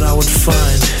wonder what I would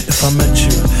find if I met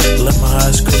you. Let my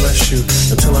eyes caress you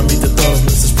until I meet the thought of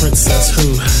Mrs. Princess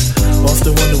who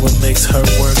often wonder what makes her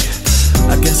work.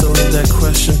 I guess I'll leave that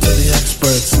question to the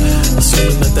experts,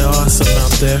 assuming that there are some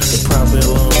out there. They're probably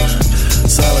alone,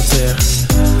 solitaire.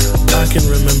 I can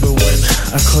remember when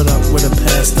I caught up with a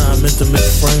pastime intimate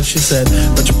friend. She said,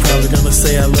 but you're probably gonna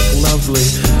say I look lovely,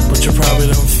 but you probably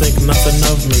don't think nothing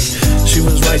of me. She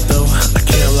was right though, I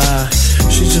can't lie.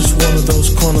 She's just one of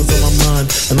those corners of my mind,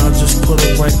 and I'll just put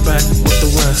her right back with the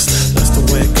rest. That's the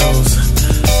way it goes.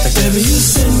 Baby, you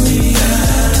send me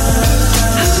out.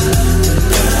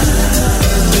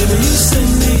 Baby, you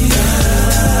send me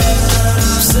out.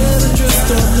 Set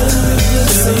adrift on memory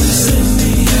bliss. Baby, you send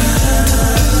me out.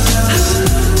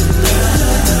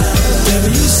 Baby,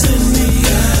 you send me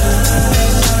out.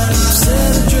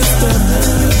 Set adrift on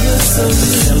memory bliss. A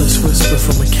careless whisper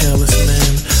from a careless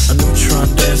man. A neutron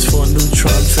dance for a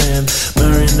neutron fan.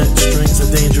 Marionette strings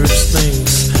are dangerous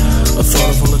things. A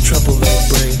thought of all the trouble they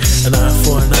bring. An eye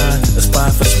for an eye, a spy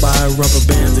for spy. Rubber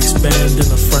bands expand in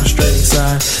a frustrating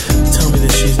sigh. Tell me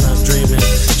that she's not dreaming.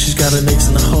 She's got an ace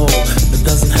in the hole that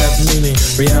doesn't have meaning.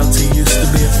 Reality used to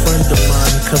be a friend of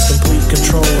mine. Cause complete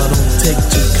control I don't take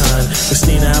too kind.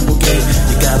 Christina Applegate,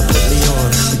 you gotta put me on.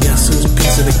 But guess whose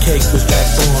piece of the cake was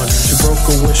backborn? She broke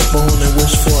a wishbone and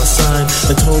wished for a sign,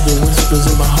 and told the whispers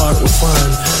in my heart were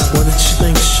fine. What did she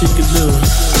think she could do?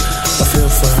 I feel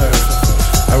for her,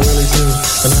 I really do.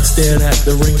 And I stared at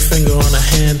the ring finger on her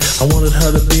hand. I wanted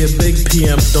her to be a big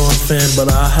PM Dawn fan, but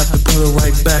I'll have to put her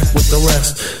right back with the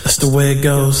rest. That's the way it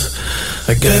goes,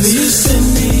 I guess. Baby, you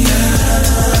send me out.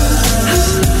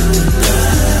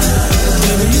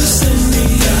 Baby, you send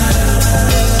me out.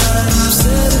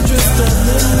 Set adrift on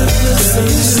memory bliss. Baby,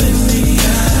 you send me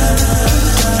out.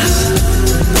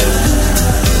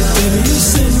 Baby, you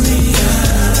send me out.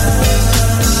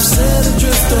 Set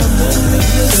adrift on memory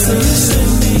bliss. Baby, you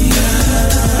send me out.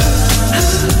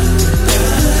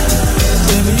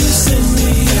 Baby, you send me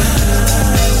out.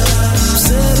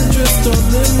 Set adrift on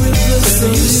memory bliss.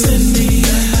 Baby, you send me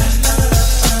out.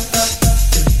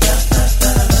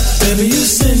 Baby, you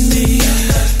send me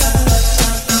out.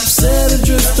 Set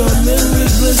adrift on memory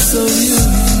bliss of you.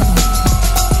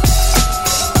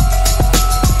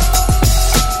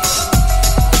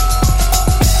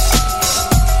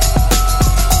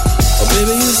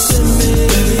 Baby, you send me,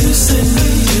 baby, you send me,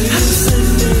 baby, you send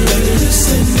me, baby, you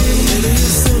send me, baby, you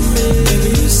send me, baby,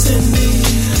 you send me.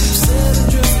 Set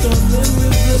adrift on memory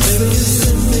bliss, baby, you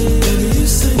send me, baby, you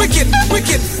send me. Wicked,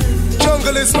 wicked,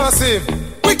 jungle is massive.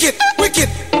 Wicked, wicked,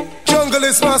 jungle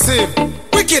is massive.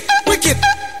 Wicked. Wicked, wicked.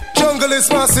 Jungle is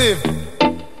massive.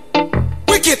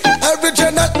 Wicked,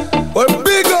 original. Well,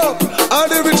 big up. All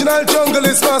the original jungle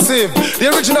is massive.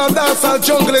 The original dancehall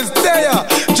jungle is there.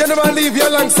 General leave you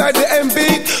alongside the MB.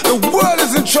 The world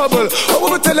is in trouble. What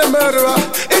will we tell a murderer?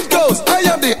 It goes, I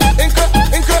am the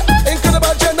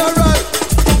incredible general.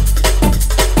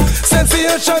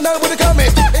 Sensational with the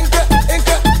comment.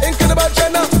 Incredible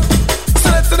general. So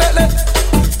let's.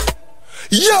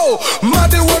 Yo, mad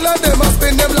the whole of them, I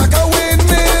spin them like a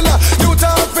windmill. You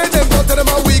talk for them, go to them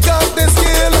and we got the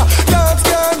skill. Dance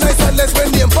can nice and less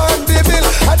when name pan the bill.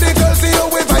 And the girls see you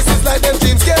with vices like them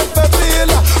dreams can't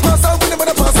fulfill. Pass on with them in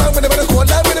the pass on with them in the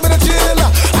cold line with them in the jail.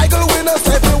 I go winner,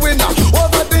 cypher winner,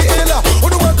 over the hill.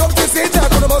 Who the one come to see that,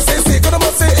 gonna must say sick, gonna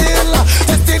must say ill.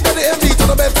 Just think that the MD to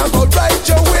the best and go right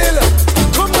your will.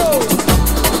 Come now.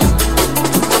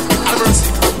 I'm mercy.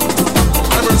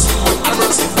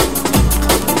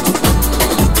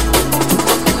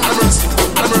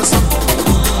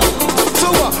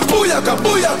 Booyaka,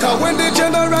 booyaka, when the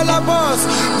general a pass.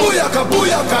 Booyaka,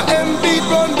 booyaka, MB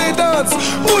run the dance.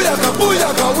 Booyaka,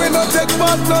 booyaka, we no take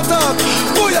part, no talk.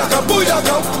 Booyaka,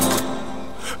 booyaka.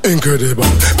 Incredible.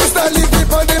 Mr. Leave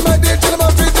it on the my dear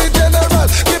gentleman, pretty general.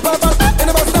 Keep a back in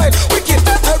my style. Wicked,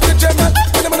 original.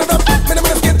 When I'm in the rap, when I'm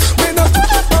in the skin, when I'm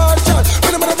all shot.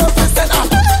 When I'm in the rap, listen up.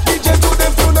 DJ to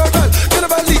them funeral.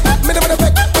 General leave, when I'm in the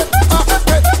back.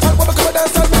 When I come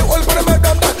dance, I'll be all for the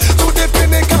madam that. To the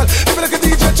pinnacle. If you look at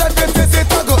DJ chat, then say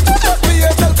tago.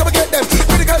 PSL, come and get them.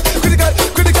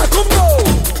 Critical, come now.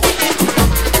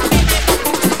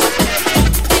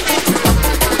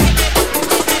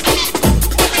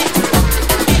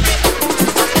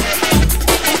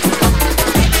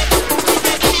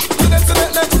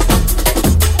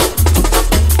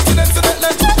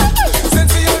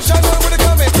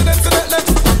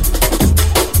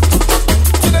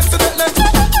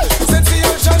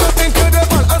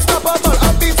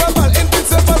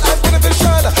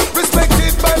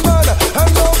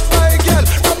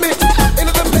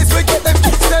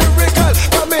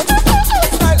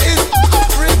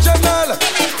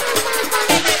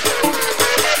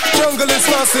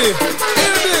 Hear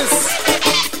this.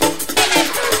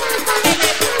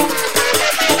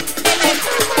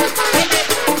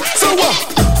 So what?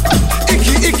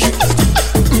 Icky.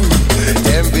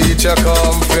 Them beach a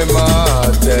come from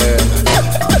Martin.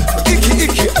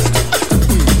 Icky.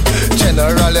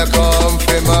 General a come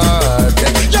from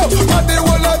Martin. Yo, what the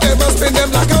whole of them a spin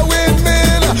them like a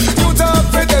windmill. You talk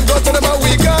for them, go to them and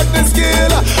we got the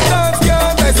skill. Dance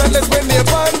can nice and let's win the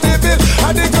pan the bill.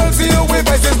 And the girls see you with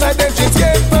vices like them jeans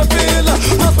get fulfilled.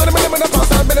 Pass for them in the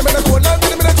pass and in the cold and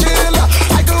in the chill.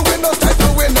 I go win, no style to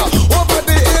win. Over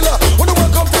the hill. When the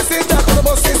one come to see that, gonna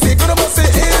must say sick, gonna must say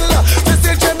ill. This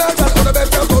is general, on the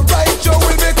better go right, you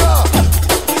will make up.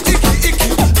 Icky.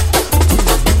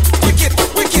 Wicked,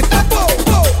 bow.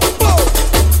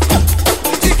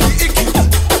 Icky.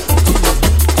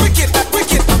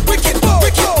 Wicked, bow.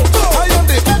 I am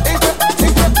the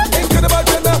incredible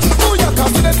gender. Booyaka,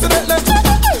 let.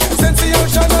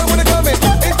 Sensational when it come in.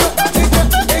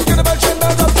 Incredible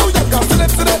gender. Booyaka,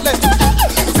 let.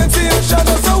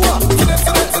 Sensational, so what?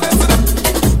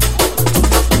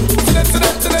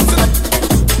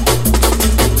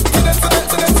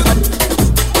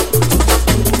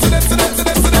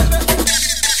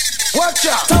 Watch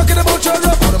out! Talking about your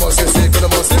rap, gonna must say sick, gonna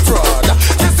must say fraud.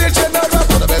 This is general,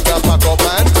 gonna better pack up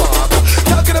and park.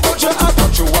 Talking about your act,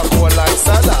 but you walk more like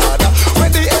salad.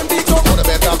 When the MD come, gonna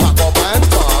better pack up and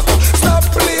park. Stop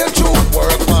playing true,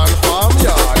 work on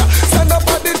farmyard. Stand up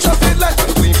at the traffic light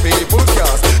and clean people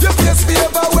cars. Your face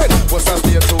favor when, what's that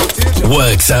stay to teach?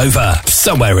 Work's over.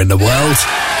 Somewhere in the world.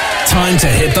 Time to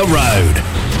hit the road.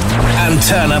 And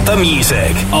turn up the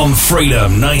music on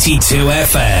Freedom 92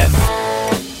 FM.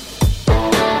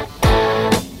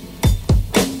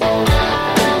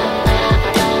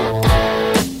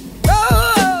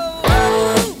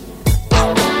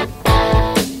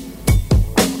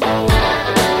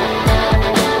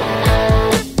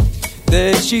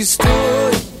 There she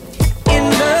stood in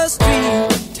the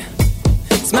street,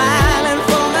 smiling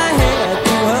from her head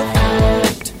to her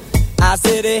feet. I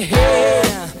said, hey,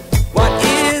 what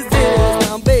is this?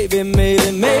 Now, baby,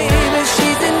 maybe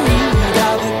she's in need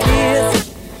of a kiss.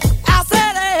 I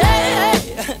said,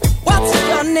 hey, what's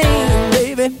your name,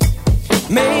 baby?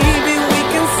 Maybe we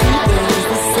can see things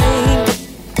the same.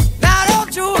 Now,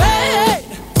 don't you wait,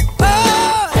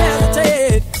 oh,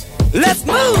 hesitate. Let's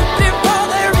move before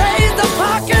they raise the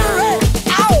parking rate.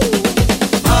 Ow!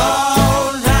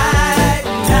 All right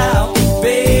now,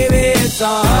 baby, it's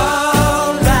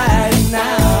all right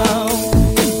now.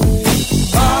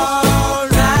 All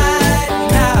right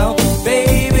now,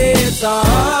 baby.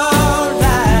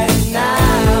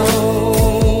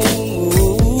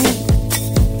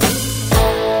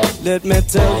 let me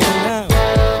tell you now.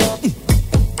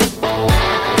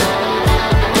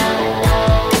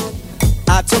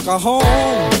 I took her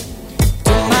home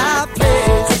to my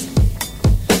place,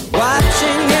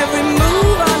 watching every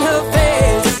move on her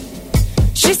face.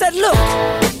 She said, look,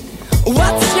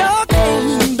 what's your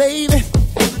game, baby?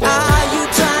 Are you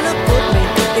trying to put me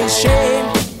in shame?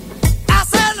 I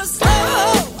said,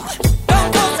 slow,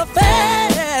 don't go so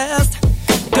fast.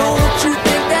 Don't you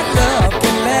think that love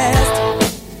can last?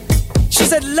 She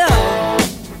said, love,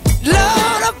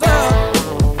 Lord above.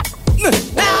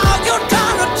 Now you're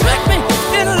trying to trick me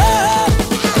in love.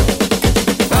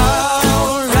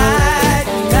 All right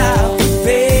now,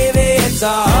 baby, it's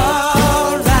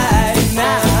all right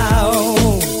now.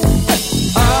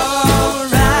 All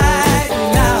right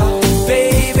now,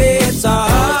 baby, it's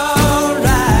all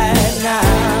right now.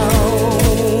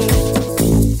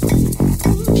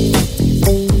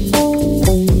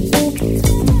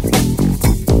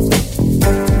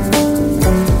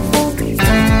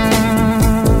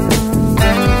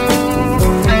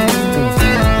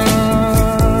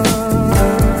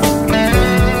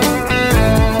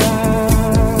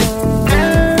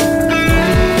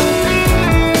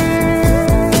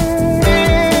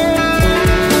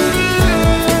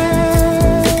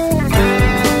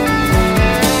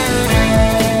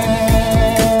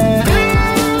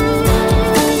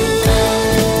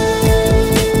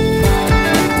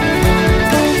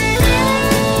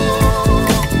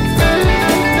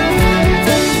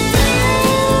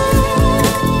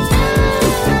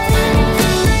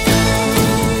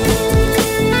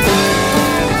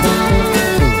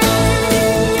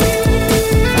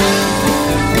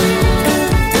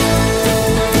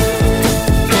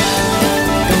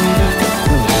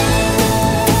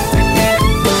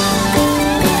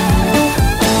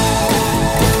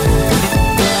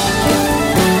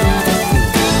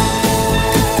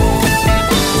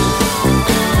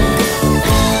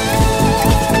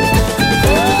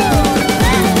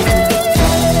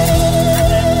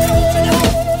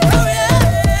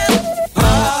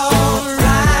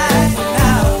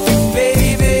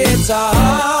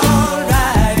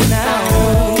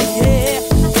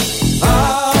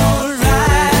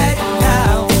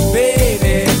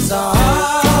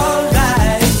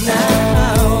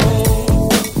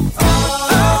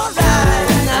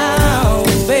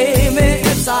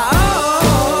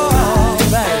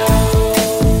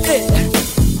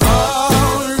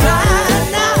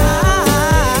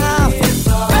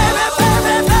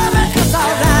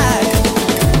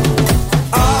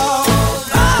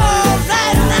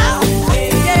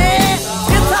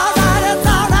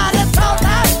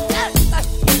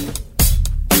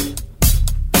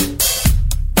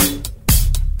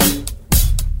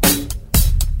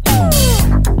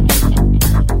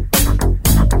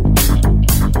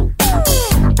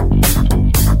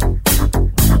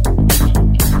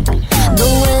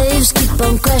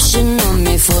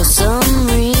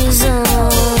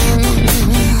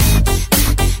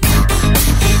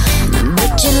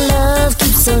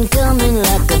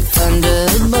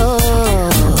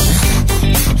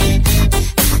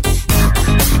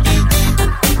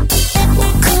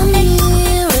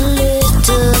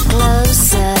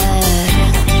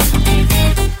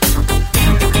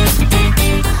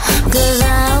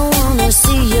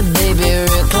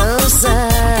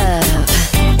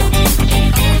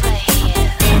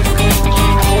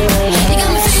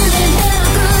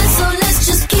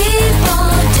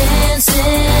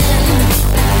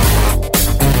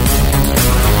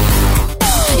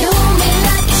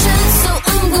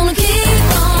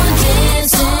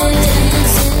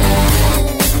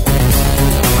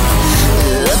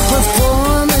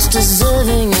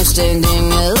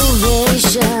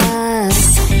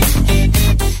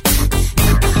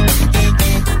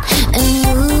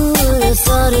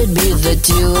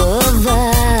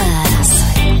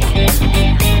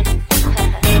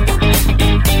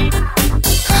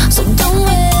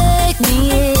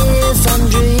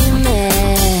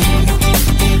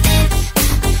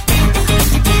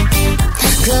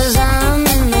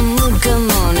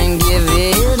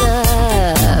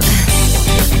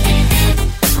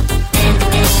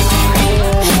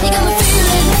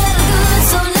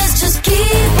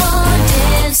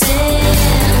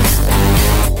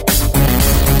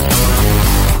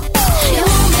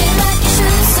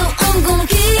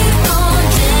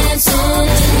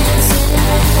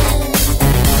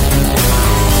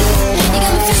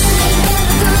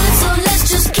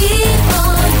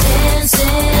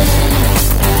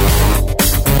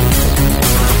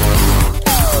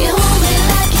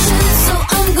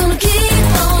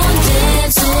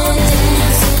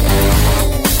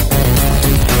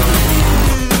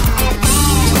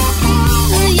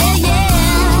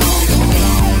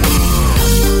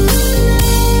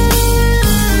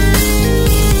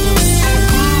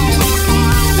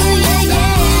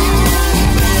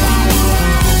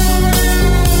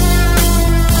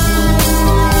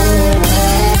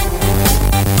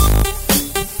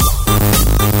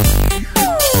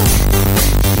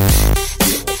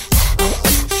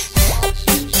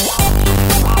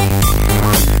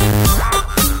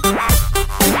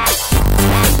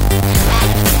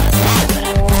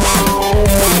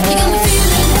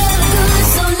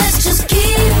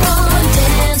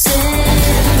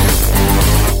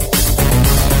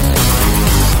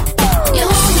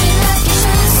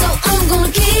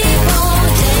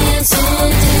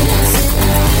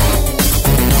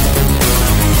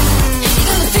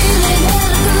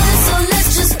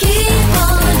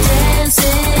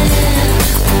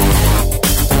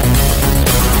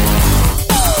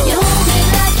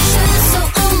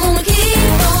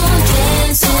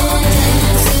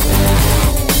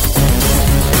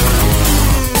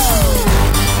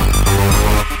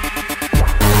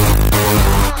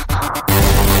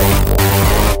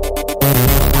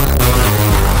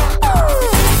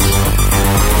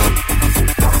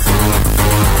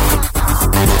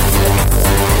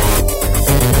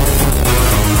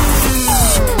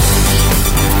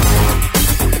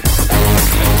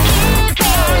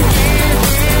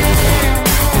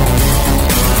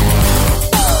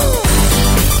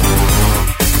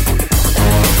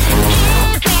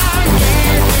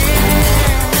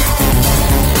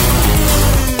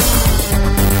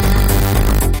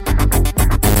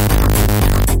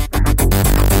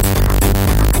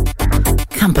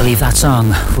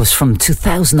 song was from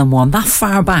 2001, that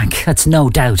far back, that's no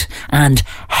doubt, and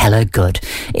hella good.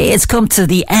 It's come to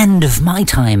the end of my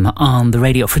time on the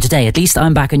radio for today. At least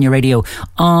I'm back on your radio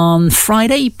on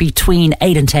Friday between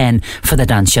 8 and 10 for the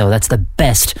dance show. That's the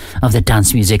best of the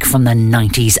dance music from the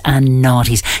 90s and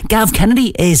noughties. Gav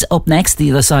Kennedy is up next, the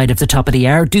other side of the top of the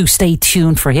hour. Do stay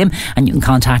tuned for him, and you can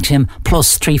contact him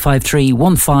plus 353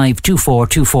 1524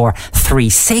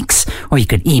 2436, or you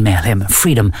could email him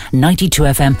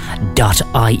freedom92fm.ie.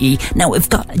 Now we've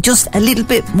got just a little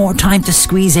bit more time to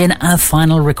squeeze in a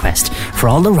final request for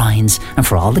all the Ryans and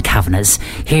for all the Kavanaghs.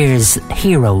 Here's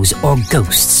Heroes or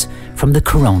Ghosts from the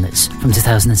Coronas from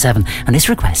 2007, and this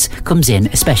request comes in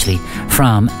especially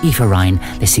from Aoife Ryan,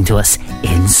 listening to us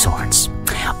in Swords.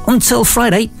 Until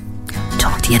Friday,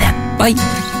 talk to you then. Bye.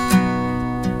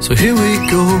 So here we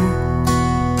go,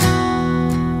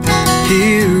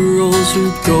 heroes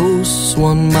or ghosts.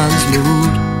 One man's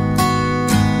mood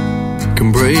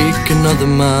can break another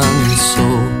man's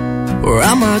soul. Or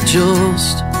am I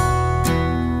just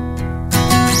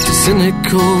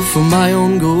cynical for my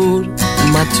own good?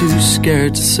 Am I too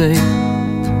scared to say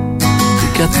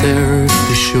we'll get there if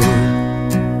we should?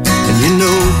 And you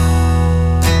know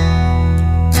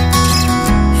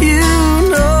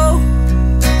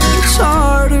it's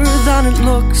harder than it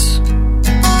looks.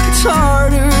 It's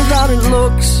harder than it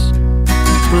looks.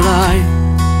 But I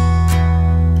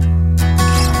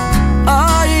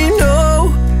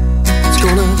know it's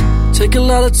gonna take a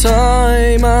lot of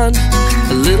time and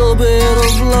a little bit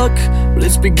of luck, but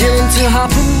it's beginning to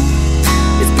happen.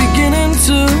 It's beginning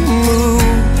to move.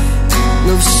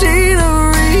 And I've seen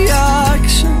a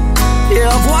reaction. Yeah,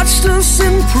 I've watched us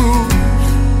improve.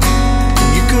 And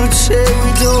you could say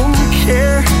we don't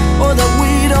care or that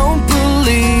we don't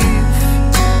believe,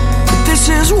 but this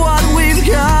is what we've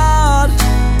got,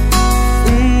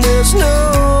 and there's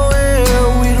nowhere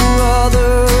we'd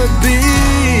rather be.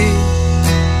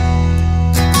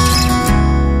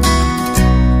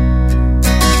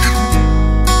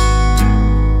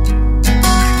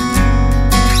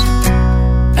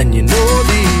 And you know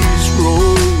these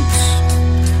roads,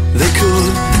 they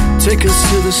could take us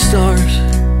to the start.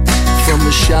 From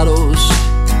the shadows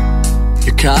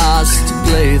you're cast to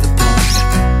play the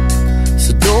part.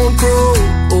 So don't grow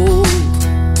old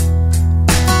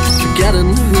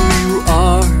forgetting who you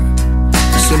are.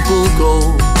 A simple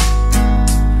goal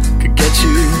could get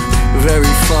you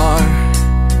very far.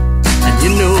 And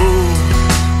you know,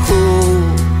 oh,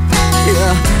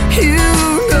 yeah, you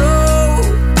know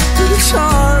that it's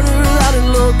harder than it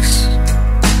looks.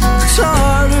 It's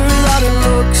harder than it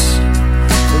looks.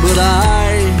 But I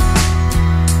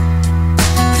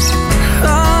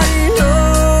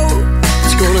know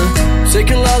it's gonna take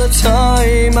a lot of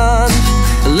time and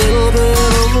a little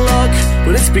bit of luck,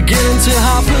 but it's beginning to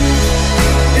happen.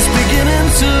 It's beginning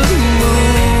to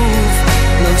move.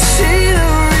 And I've seen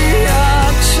a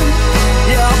reaction.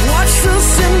 Yeah, I've watched us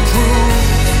improve.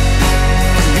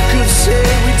 You could say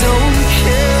we don't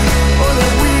care or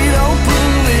that we don't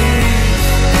believe,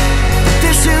 but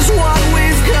this is what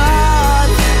we've got.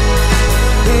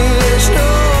 There's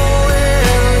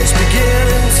nowhere. It's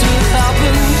beginning to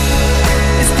happen.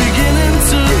 It's beginning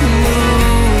to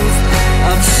move.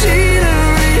 I've seen a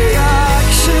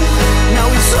reaction. Now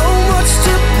it's so much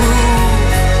to prove.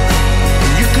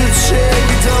 You could say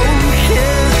we don't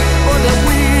care or that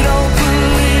we don't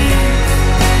believe,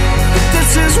 but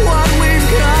this is what we've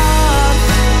got.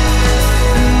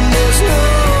 There's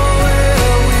nowhere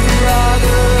we'd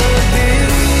rather be.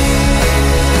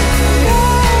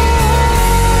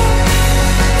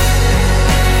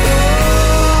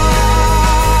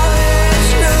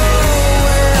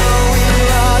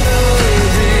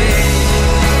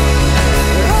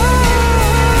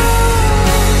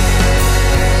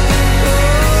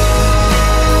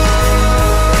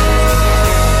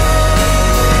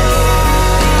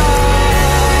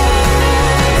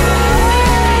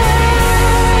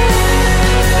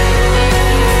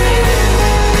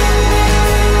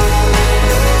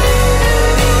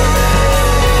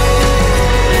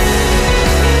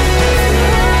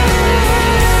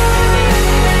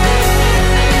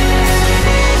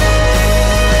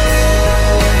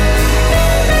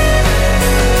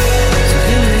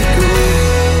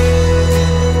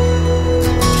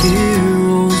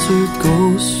 Heroes or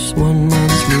ghosts, one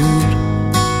man's mood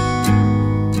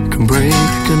can break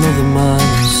another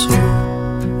man's soul.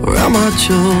 Or am I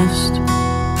just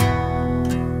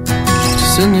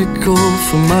cynical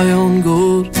for my own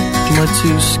good? Am I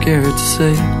too scared to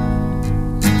say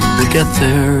we'll get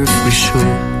there if we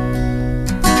should?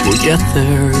 We'll get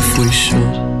there if we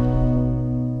should.